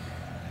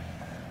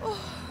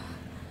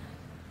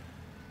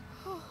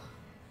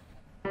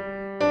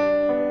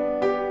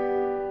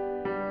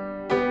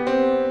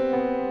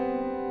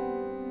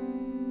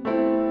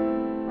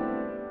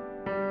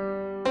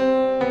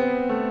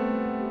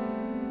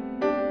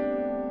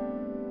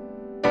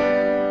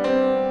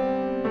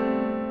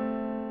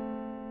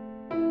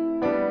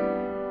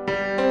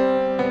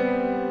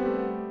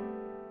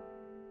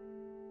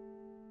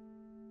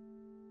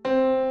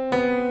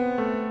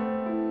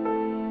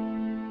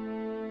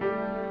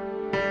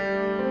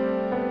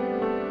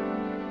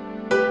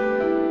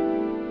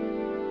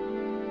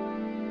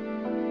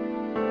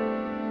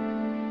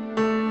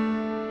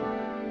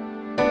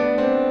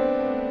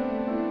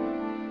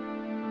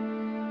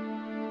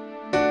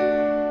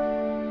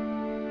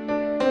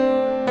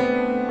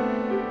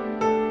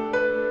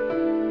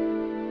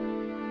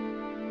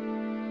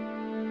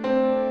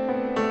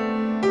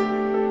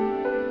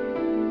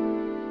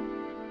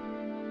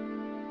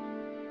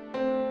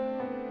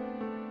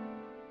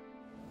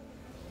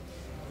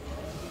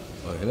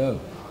 হ্যালো,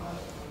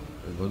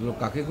 ভদ্রলোক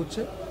কাকে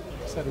খুঁজছে?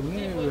 স্যার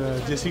উনি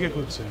জেসিকে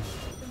খুঁজছেন।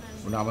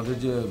 মানে আমাদের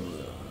যে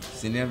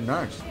সিনিয়র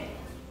নার্স।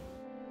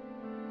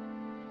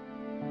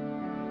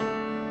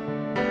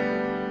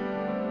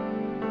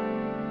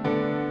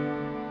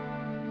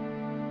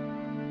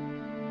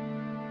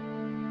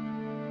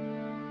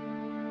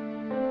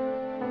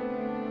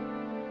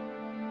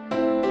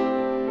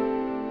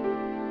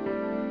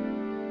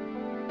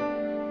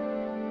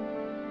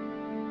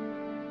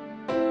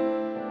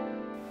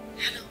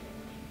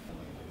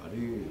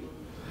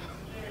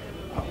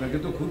 আপনাকে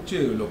তো খুঁজছে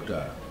ওই লোকটা।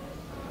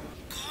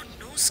 গড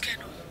নোস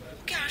কেন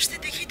ওকে আসতে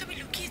দেখেই তো আমি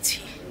লুকিয়েছি।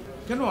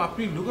 কেন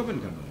আপনি লুকাবেন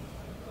কেন?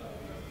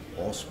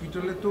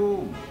 হসপিটালে তো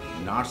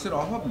নার্সের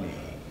অভাব নেই।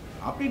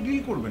 আপনি ডিল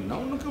করবেন না,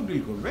 অন্য কেউ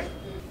ডিল করবে।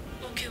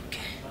 ওকে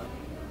ওকে।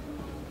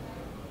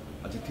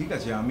 আচ্ছা ঠিক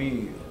আছে, আমি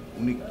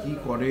উনি কি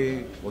করে,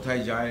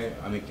 কোথায় যায়,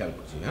 আমি খেয়াল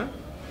করছি। হ্যাঁ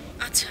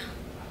আচ্ছা।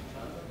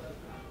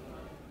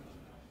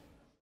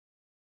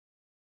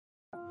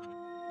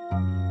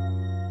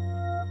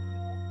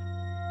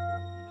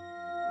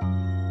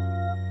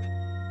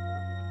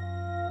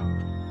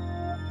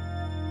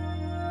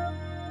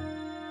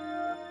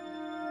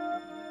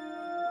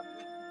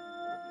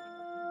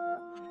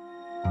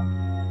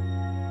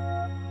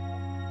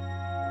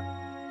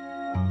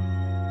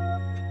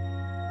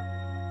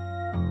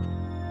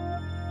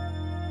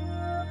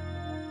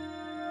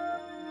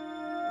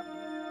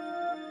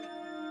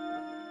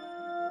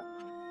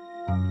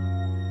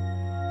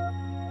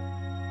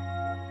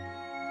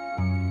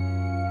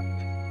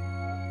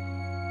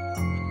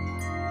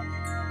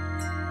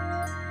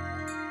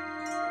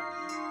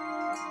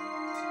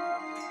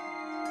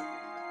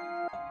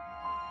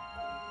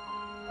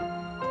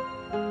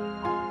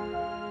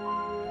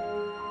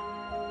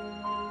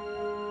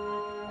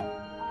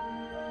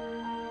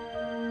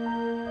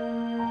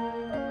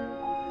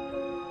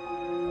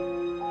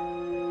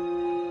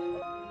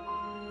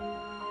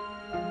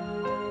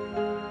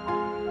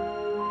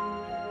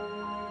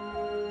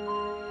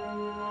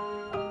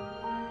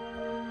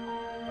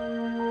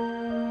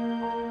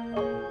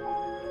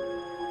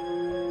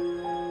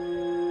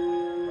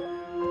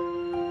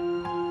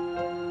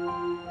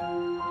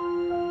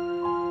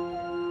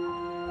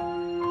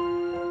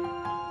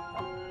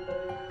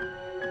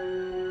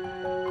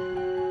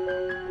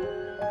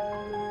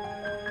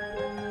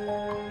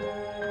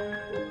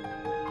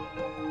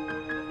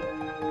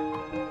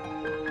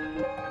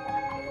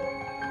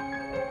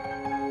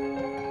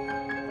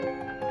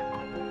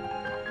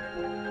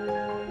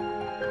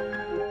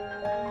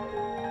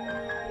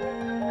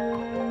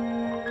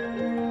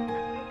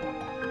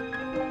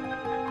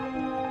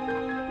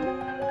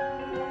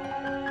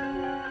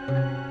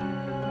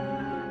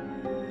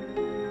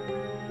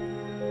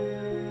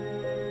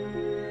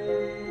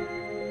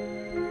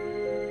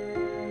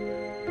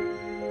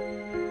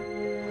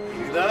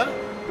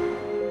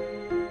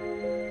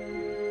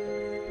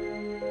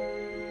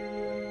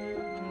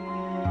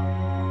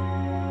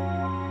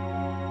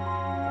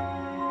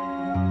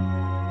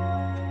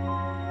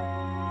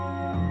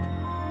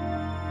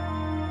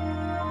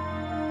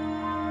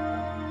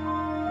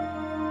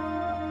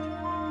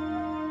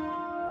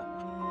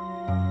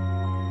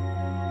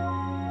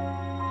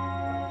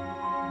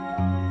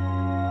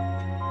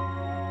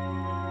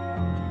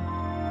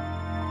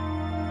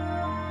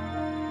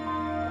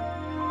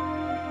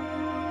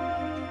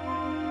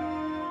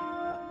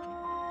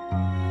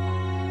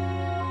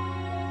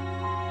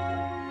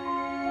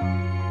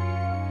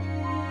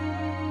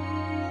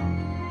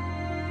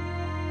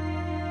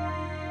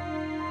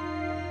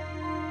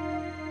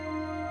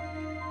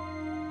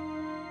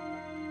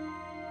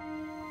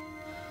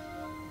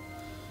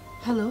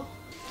 হ্যালো।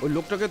 ওই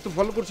লোকটাকে তো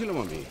ফলো করছিলাম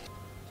আমি।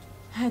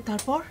 হ্যাঁ,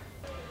 তারপর?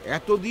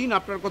 এতদিন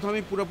আপনার কথা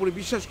আমি পুরোপুরি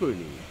বিশ্বাস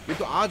করিনি,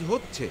 কিন্তু আজ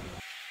হচ্ছে।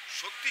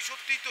 সত্যি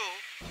সত্যি তো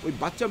ওই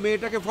বাচ্চা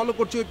মেয়েটাকে ফলো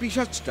করছে ওই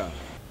পিশাচটা।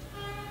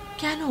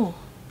 কেন?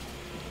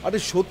 আরে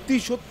সত্যি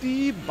সত্যি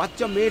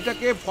বাচ্চা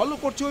মেয়েটাকে ফলো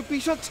করছে ওই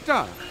পিশাচটা।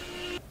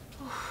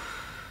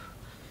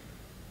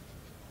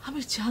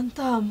 আমি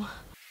জানতাম,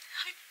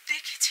 আমি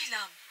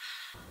দেখেছিলাম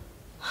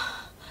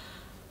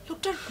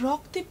লোকটার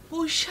রক্তে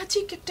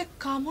পৈশাচিক একটা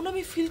কামনা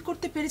আমি ফিল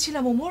করতে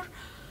পেরেছিলাম। ওমর,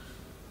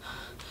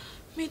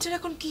 মেয়েটার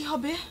এখন কি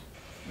হবে?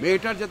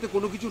 মেয়েটার যাতে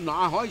কোনো কিছু না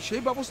হয়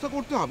সেই ব্যবস্থা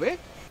করতে হবে।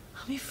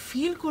 আমি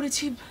ফিল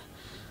করেছি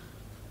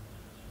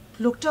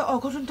লোকটা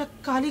অঘটনটা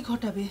কালই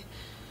ঘটাবে।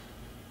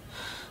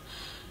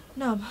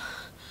 না,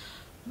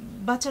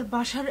 বাচ্চার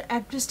বাসার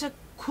অ্যাড্রেসটা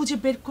খুঁজে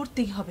বের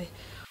করতেই হবে।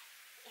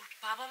 ওর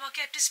বাবা মাকে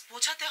অ্যাটলিস্ট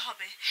বোঝাতে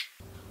হবে,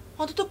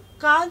 অন্তত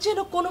কাল যেন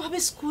কোনোভাবে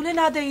স্কুলে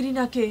না দেয়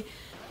ইরিনাকে।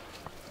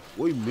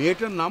 ওই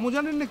মেয়েটার নামও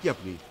জানেন নাকি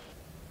আপনি?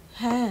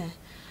 হ্যাঁ,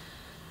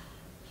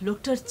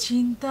 লোকটার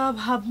চিন্তা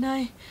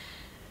ভাবনায়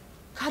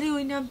খালি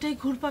ওই নামটাই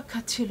ঘুরপাক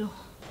খাচ্ছিল।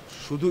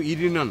 শুধু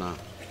ইরিনা না,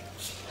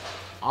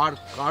 আর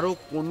কারো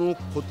কোনো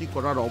ক্ষতি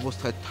করার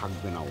অবস্থায়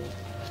থাকবে না ও।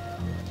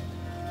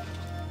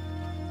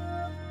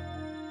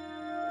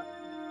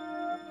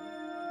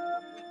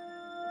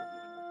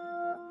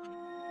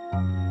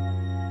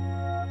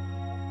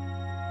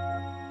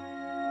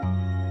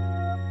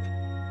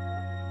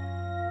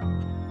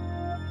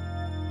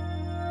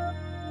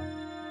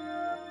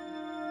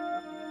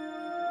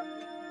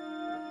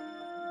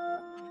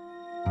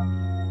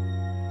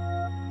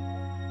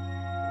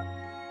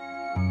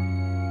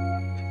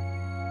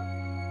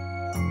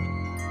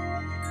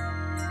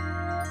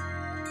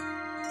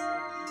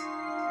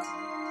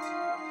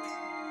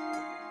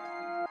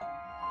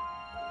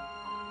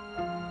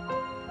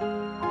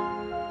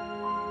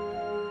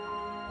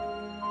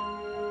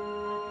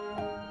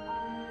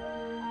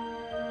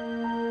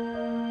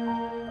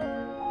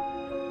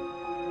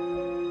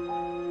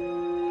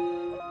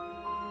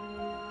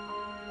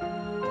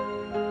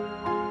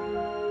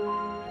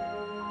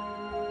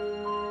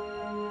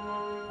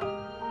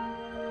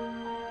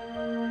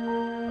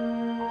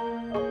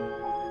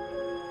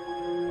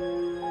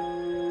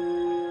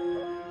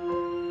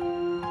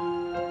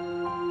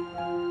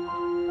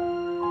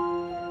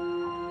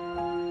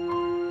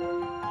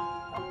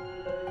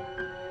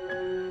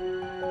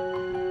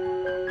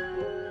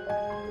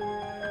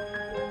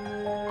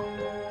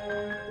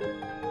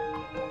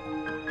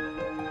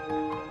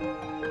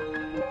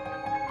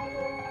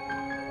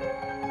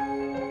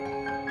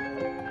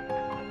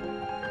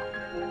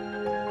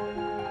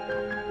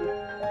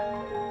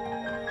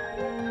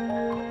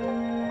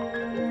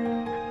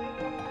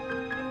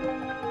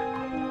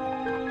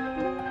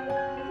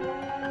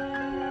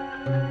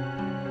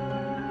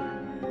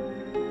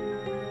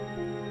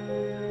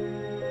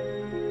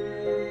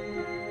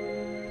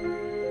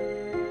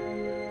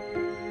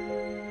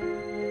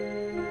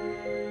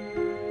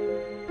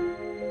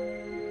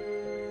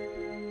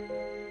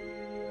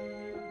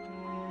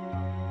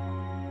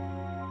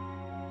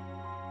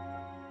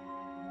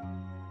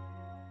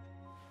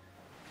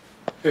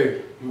 Hey,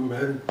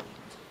 man,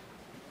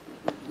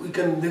 we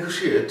can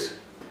negotiate.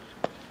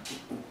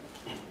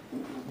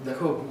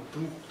 দেখো,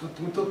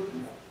 তুমি তো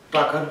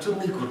টাকার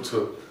জন্যই করছো।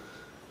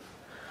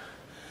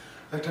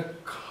 একটা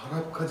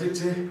খারাপ কাজের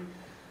চেয়ে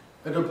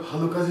একটা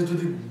ভালো কাজে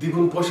যদি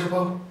দ্বিগুণ পয়সা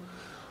পাও,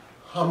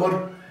 আমার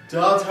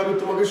যা আছে আমি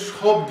তোমাকে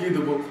সব দিয়ে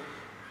দেবো।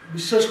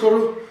 বিশ্বাস করো,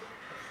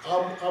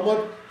 আমার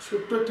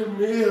ছোট্ট একটা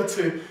মেয়ে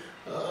আছে,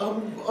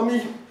 আমি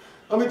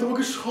আমি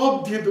তোমাকে সব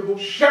দিয়ে দেবো।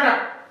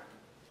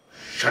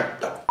 Shut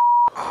up.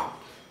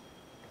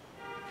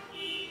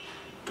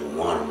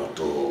 তোমার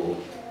মতো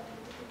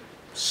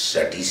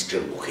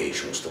স্যাডিস্টের মুখে এই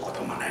সমস্ত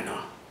কথা মানায় না।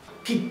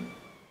 কি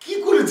কি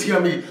করেছি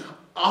আমি?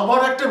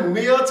 আমার একটা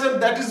মেয়ে আছে,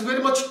 that is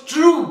very much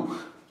true.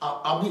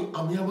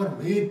 আমি আমার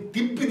মেয়ে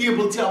দিব্যি দিয়ে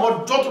বলছি, আমার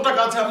যত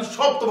টাকা আছে আমি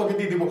সব তোমাকে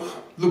দিয়ে দেবো।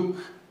 Look,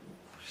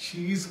 she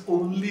is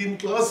only in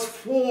class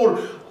 4।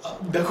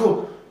 দেখো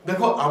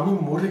দেখো, আমি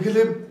মরে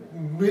গেলে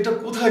মেয়েটা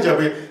কোথায়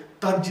যাবে?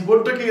 তার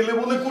জীবনটাকে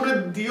এলেবলে করে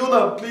দিও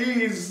না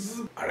প্লিজ।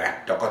 আর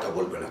একটা কথা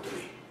বলবে না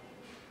তুমি,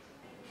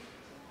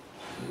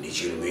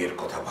 নিজের মেয়ের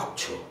কথা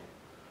ভাবছো,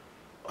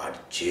 আর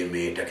যে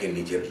মেয়েটাকে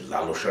নিজের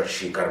লালসার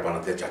শিকার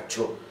বানাতে চাচ্ছ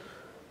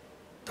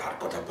তার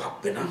কথা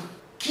ভাববে না।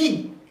 কি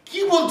কি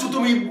বলছো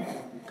তুমি?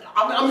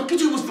 আমি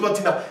কিছুই বুঝতে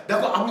পারছি না।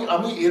 দেখো,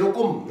 আমি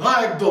এরকম না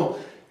একদম।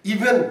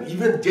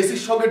 ইভেন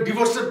জেসির সঙ্গে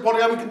ডিভোর্সের পরে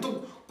আমি কিন্তু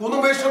কোনো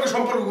মেয়ের সঙ্গে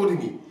সম্পর্ক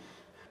করিনি।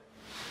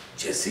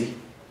 জেসি?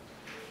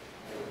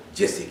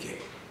 জেসিকে?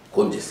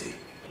 কোন JC?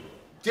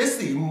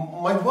 JC,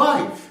 my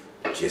wife.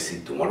 JC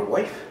তোমার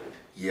ওয়াইফ?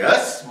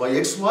 ইয়েস, মাই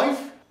এক্স ওয়াইফ।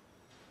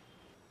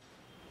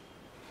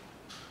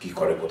 কি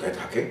করে, কোথায়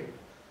থাকে?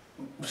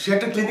 সে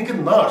একটা ক্লিনিকের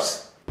নার্স,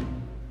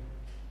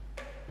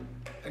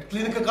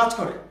 ক্লিনিকে কাজ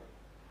করে।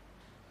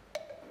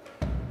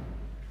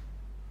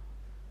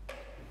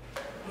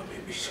 আমি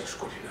বিশ্বাস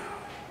করি না।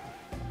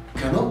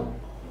 কেন?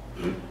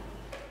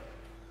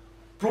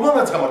 প্রমাণ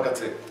আছে আমার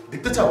কাছে,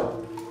 দেখতে চাও?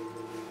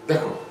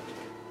 দেখো,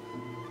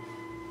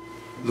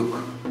 লুক,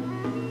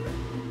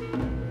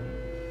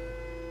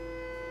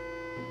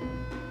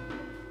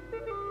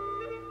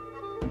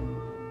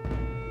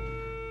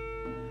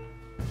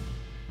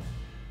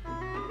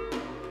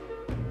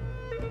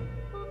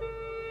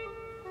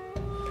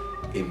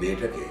 এই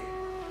মেয়েটাকে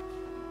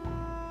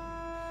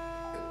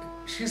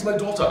she is my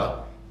daughter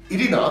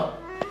Irina.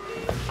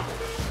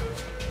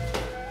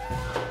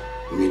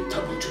 মিথ্যা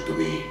বলছো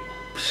তুমি।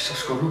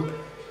 বিশ্বাস করো,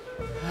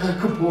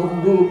 এক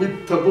বর্ণ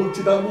মিথ্যা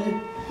বলছি না আমি।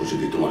 ও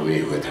যদি তোমার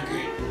মেয়ে হয়ে থাকে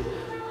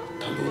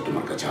তাহলে ও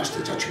তোমার কাছে আসতে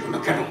চাচ্ছিল না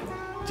কেন?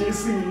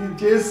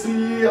 জেসি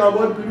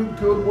আমার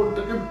বিরুদ্ধে ওর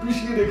মনটাকে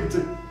বিষিয়ে রেখেছে।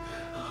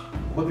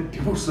 আমাদের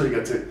ডিভোর্স হয়ে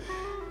গেছে,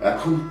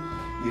 এখন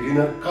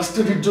ইরিনার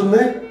কাস্টাডির জন্য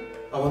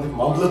আমাদের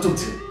মামলা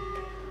চলছে।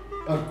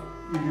 আর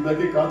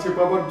ইরিনাকে কাছে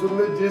পাওয়ার জন্য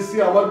জেসি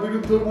আমার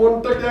বিরুদ্ধে ওর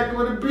মনটাকে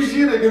একেবারে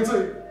বিষিয়ে রেখেছে।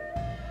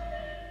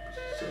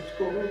 বিশ্বাস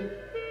করো।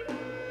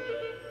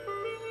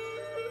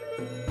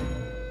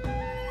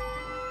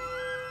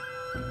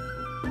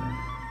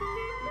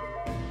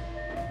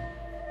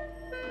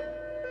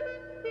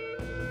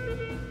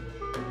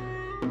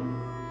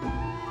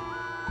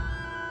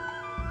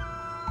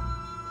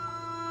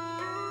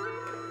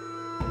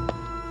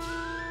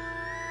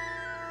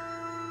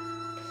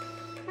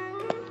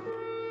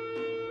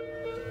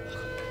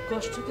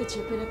 কষ্টকে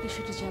চেপে রাখলে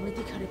সেটা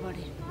জ্যামিতিক হারে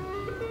বাড়ে।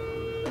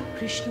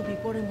 কৃষ্ণ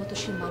বিপরের মতো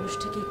সে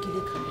মানুষটাকে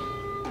গিলে খাবে।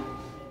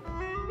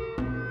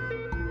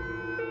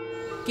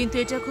 কিন্তু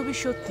এটা খুবই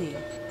সত্যি,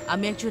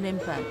 আমি একজন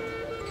এমপ্যাথ।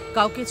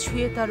 কাউকে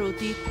ছুঁয়ে তার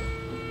অতীত,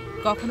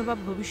 কখনো বা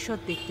ভবিষ্যৎ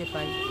দেখতে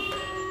পাই।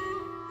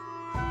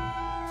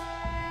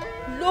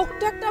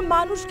 লোকটা একটা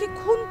মানুষকে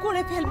খুন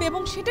করে ফেলবে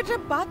এবং সেটা একটা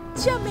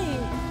বাচ্চা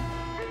মেয়ে।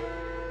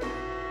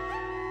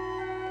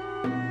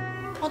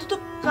 অন্তত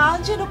কাল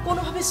যেন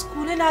কোনোভাবে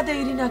স্কুলে না দেয়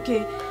ইরিনাকে।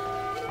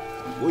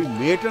 ওই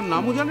মেয়েটার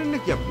নামও জানেন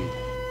নাকি আপনি?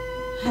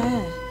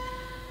 হ্যাঁ,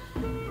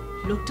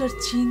 লোকটার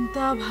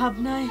চিন্তা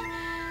ভাবনায়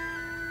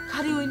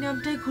খালি ওই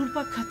নামটাই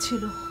ঘুরপাক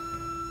খাচ্ছিল।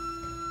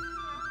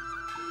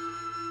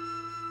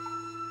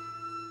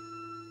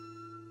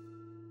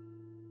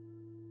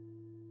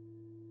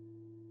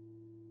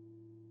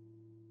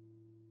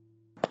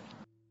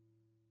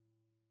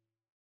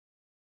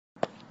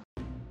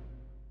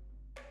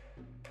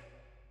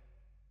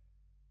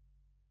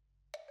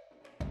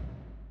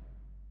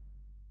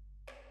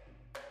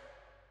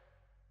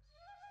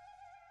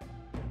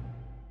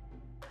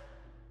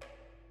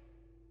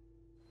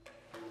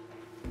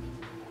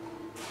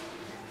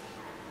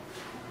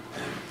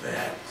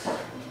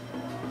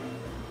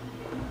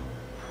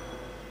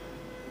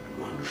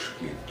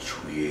 মানুষকে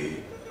ছুঁয়ে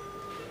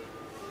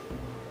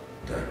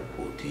তার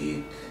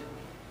অতীত,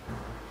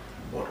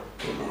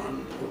 বর্তমান,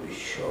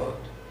 ভবিষ্যৎ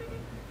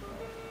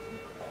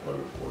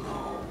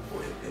কল্পনাও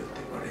করে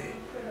ফেলতে পারে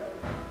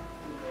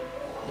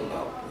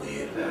খোলা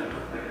বইয়ের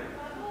মতো।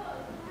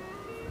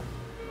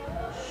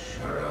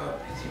 সারা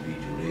পৃথিবী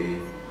জুড়ে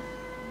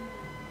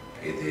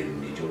এদের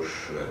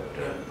নিজস্ব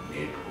একটা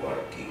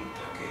নেটওয়ার্কিং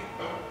থাকে।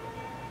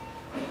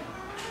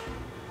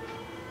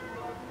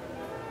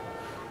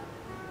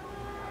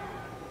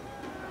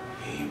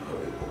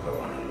 এইভাবে বোকা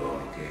বানালো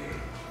আমাকে।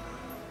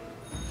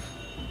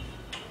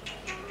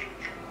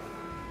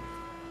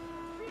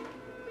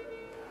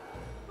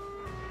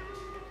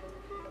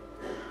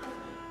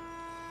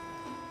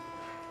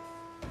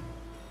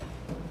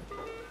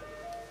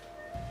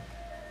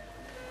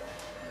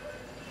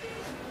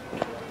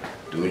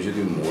 তুমি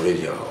যদি মরে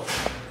যাও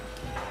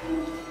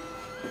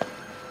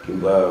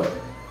কিংবা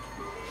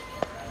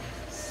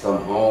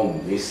somehow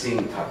মিসিং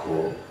থাকো,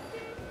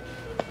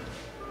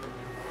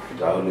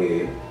 তাহলে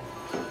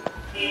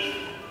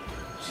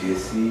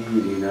জেসি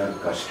রিনার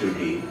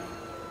কাস্টাডি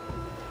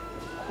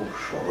খুব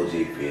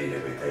সহজেই পেয়ে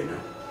যাবে, তাই না?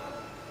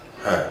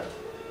 হ্যাঁ,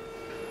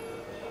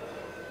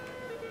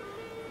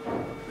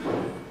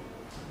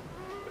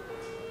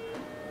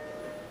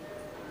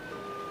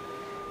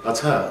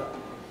 আচ্ছা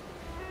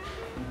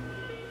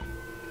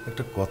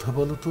একটা কথা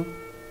বলো তো,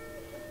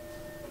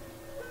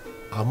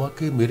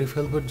 আমাকে মেরে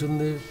ফেলবার জন্য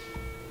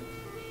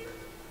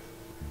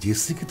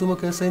জেসি কি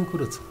তোমাকে অ্যাসাইন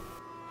করেছে?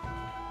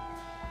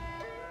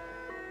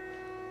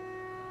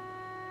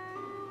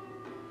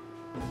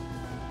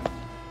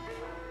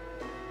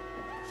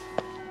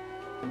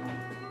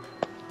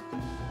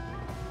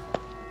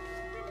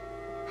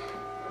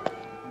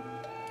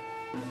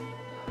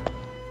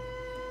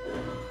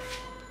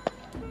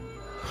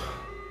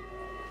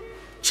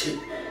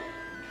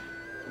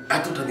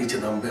 এতটা নিচে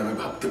নামবে আমি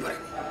ভাবতে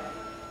পারিনি।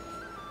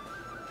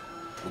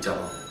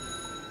 জানো,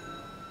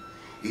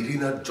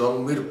 ইরিনার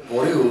জন্মের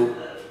পরেও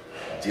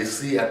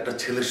জেসি একটা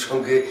ছেলের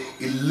সঙ্গে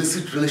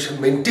ইলিসিট রিলেশন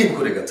মেনটেন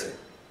করে গেছে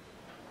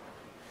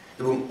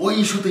এবং ওই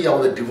ইস্যুতেই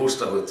আমাদের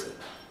ডিভোর্সটা হয়েছে।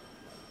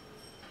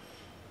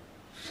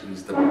 She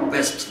is the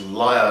best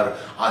liar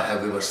I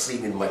have ever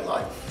seen in my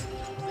life.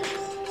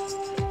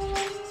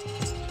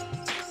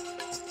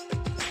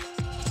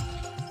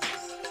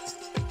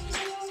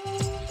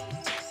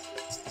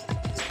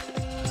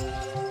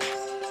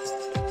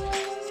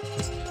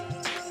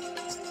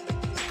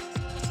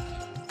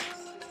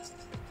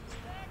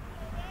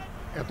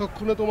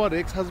 এতক্ষণে তোমার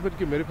এক্স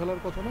হাজবেন্ডকে মেরে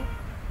ফেলার কথা না?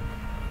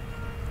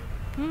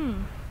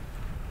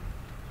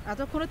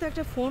 এতক্ষণে তো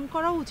একটা ফোন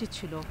করা উচিত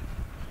ছিল।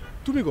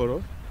 তুমি করো।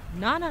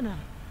 না না না,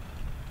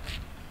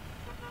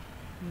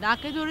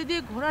 নাকে দড়ি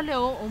দিয়ে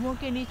ঘোরালেও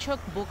ওমরকে নিছক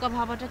বোকা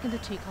ভাবাটা কিন্তু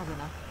ঠিক হবে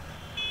না।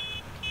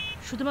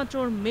 শুধুমাত্র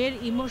ওর মেয়ের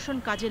ইমোশন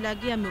কাজে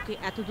লাগিয়ে আমি ওকে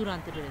এত দূর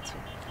আনতে পেরেছি,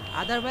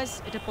 আদারওয়াইজ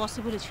এটা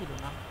পসিবলই ছিল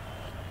না।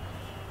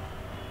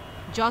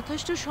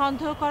 যথেষ্ট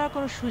সন্দেহ করার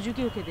কোনো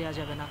সুযোগই ওকে দেওয়া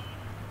যাবে না।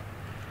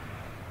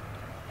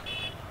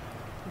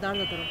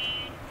 দাঁড়ালো দাঁড়ো,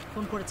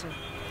 ফোন করেছে,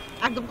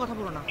 একদম কথা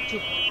বলো না,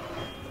 চুপ।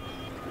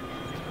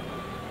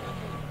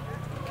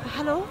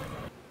 হ্যালো,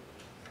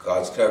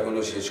 কাজটা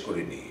এখনো শেষ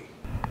করিনি।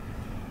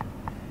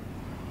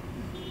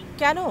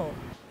 কেন?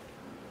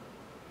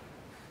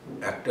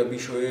 একটা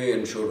বিষয়ে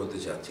এনশোর হতে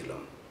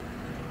চাচ্ছিলাম।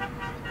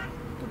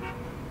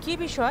 কি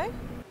বিষয়?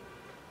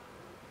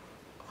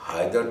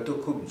 হায়দার তো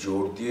খুব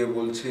জোর দিয়ে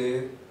বলছে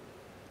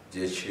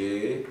যে সে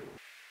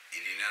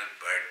ইরিনার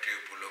বার্থডে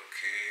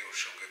উপলক্ষে ওর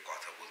সঙ্গে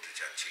কথা বলতে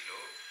চাচ্ছিল,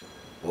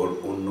 ওর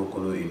অন্য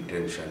কোনো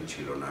ইন্টেনশন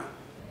ছিল না।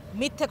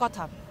 মিথ্যে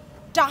কথা,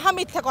 টাহা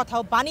মিথ্যে কথা,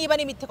 ও বানিয়ে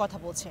বানিয়ে মিথ্যে কথা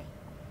বলছে।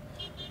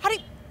 আরে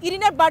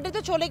ইরিনার বার্থডে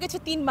তো চলে গেছে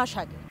 3 মাস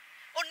আগে,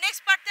 ওর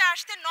নেক্সট বার্থডে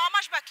আসতে 9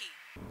 মাস বাকি।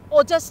 ও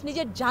জাস্ট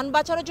নিজের জান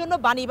বাঁচানোর জন্য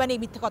বানিয়ে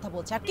বানিয়ে মিথ্যে কথা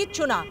বলছে, আর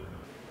কিচ্ছু না।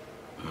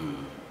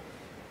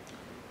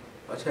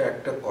 আচ্ছা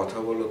একটা কথা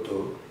বলো তো,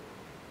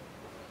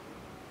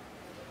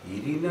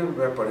 ইরিনার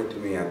ব্যাপারে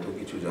তুমি এত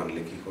কিছু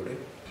জানলে কি করে?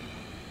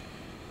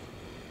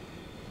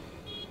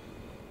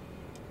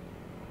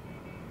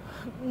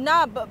 না,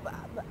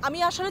 আমি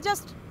আসলে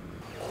জাস্ট...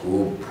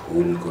 খুব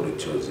ভুল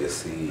করেছো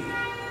জেসি।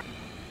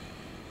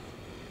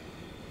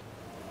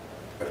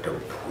 একটা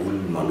ভুল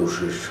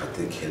মানুষের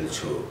সাথে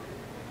খেলছো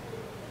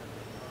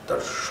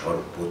তার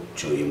সর্বোচ্চ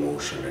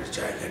ইমোশনের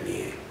জায়গা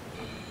নিয়ে।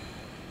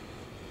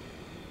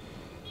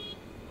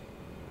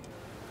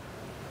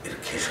 এর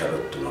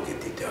খেসারত তোমাকে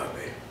দিতে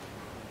হবে।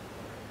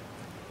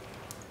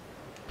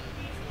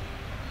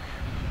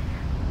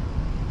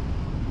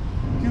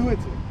 কি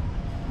হয়েছে?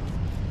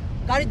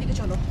 গাড়ির দিকে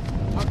চলো।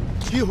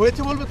 কি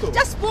হয়েছে বলবে তো?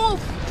 Just move.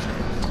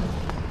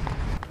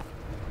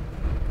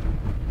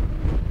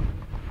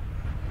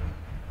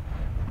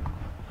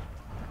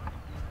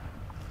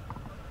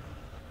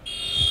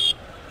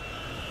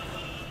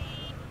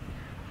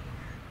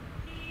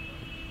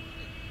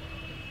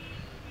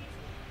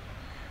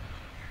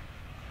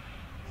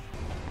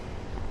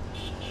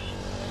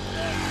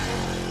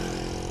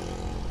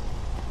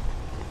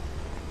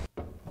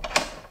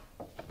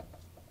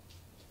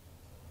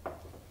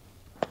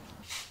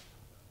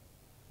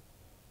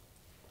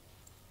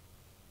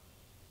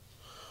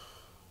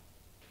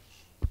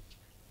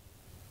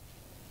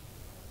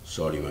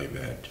 Sorry my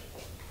bad.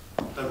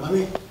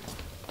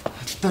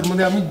 তার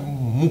মানে আমি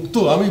মুক্ত,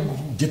 আমি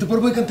যেতে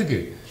পারবো এখান থেকে?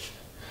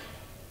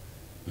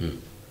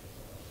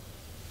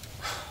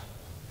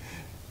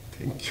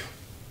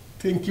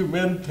 Thank you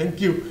man, thank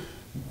you.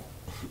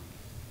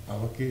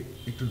 আমাকে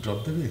একটু ড্রপ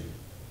দেবে?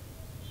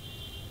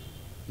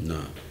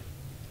 না,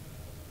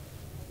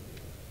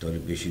 তাহলে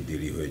বেশি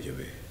দেরি হয়ে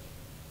যাবে।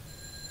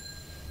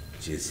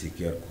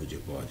 জেসিকে আর খুঁজে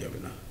পাওয়া যাবে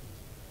না।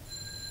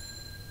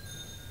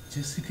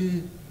 জেসিকে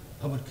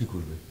আবার কি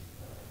করবে?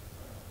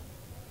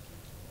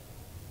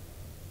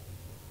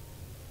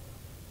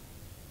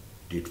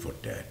 Tit for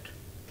tat.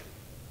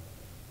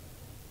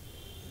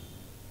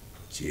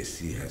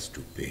 Jesse has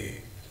to pay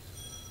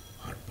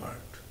her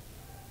part.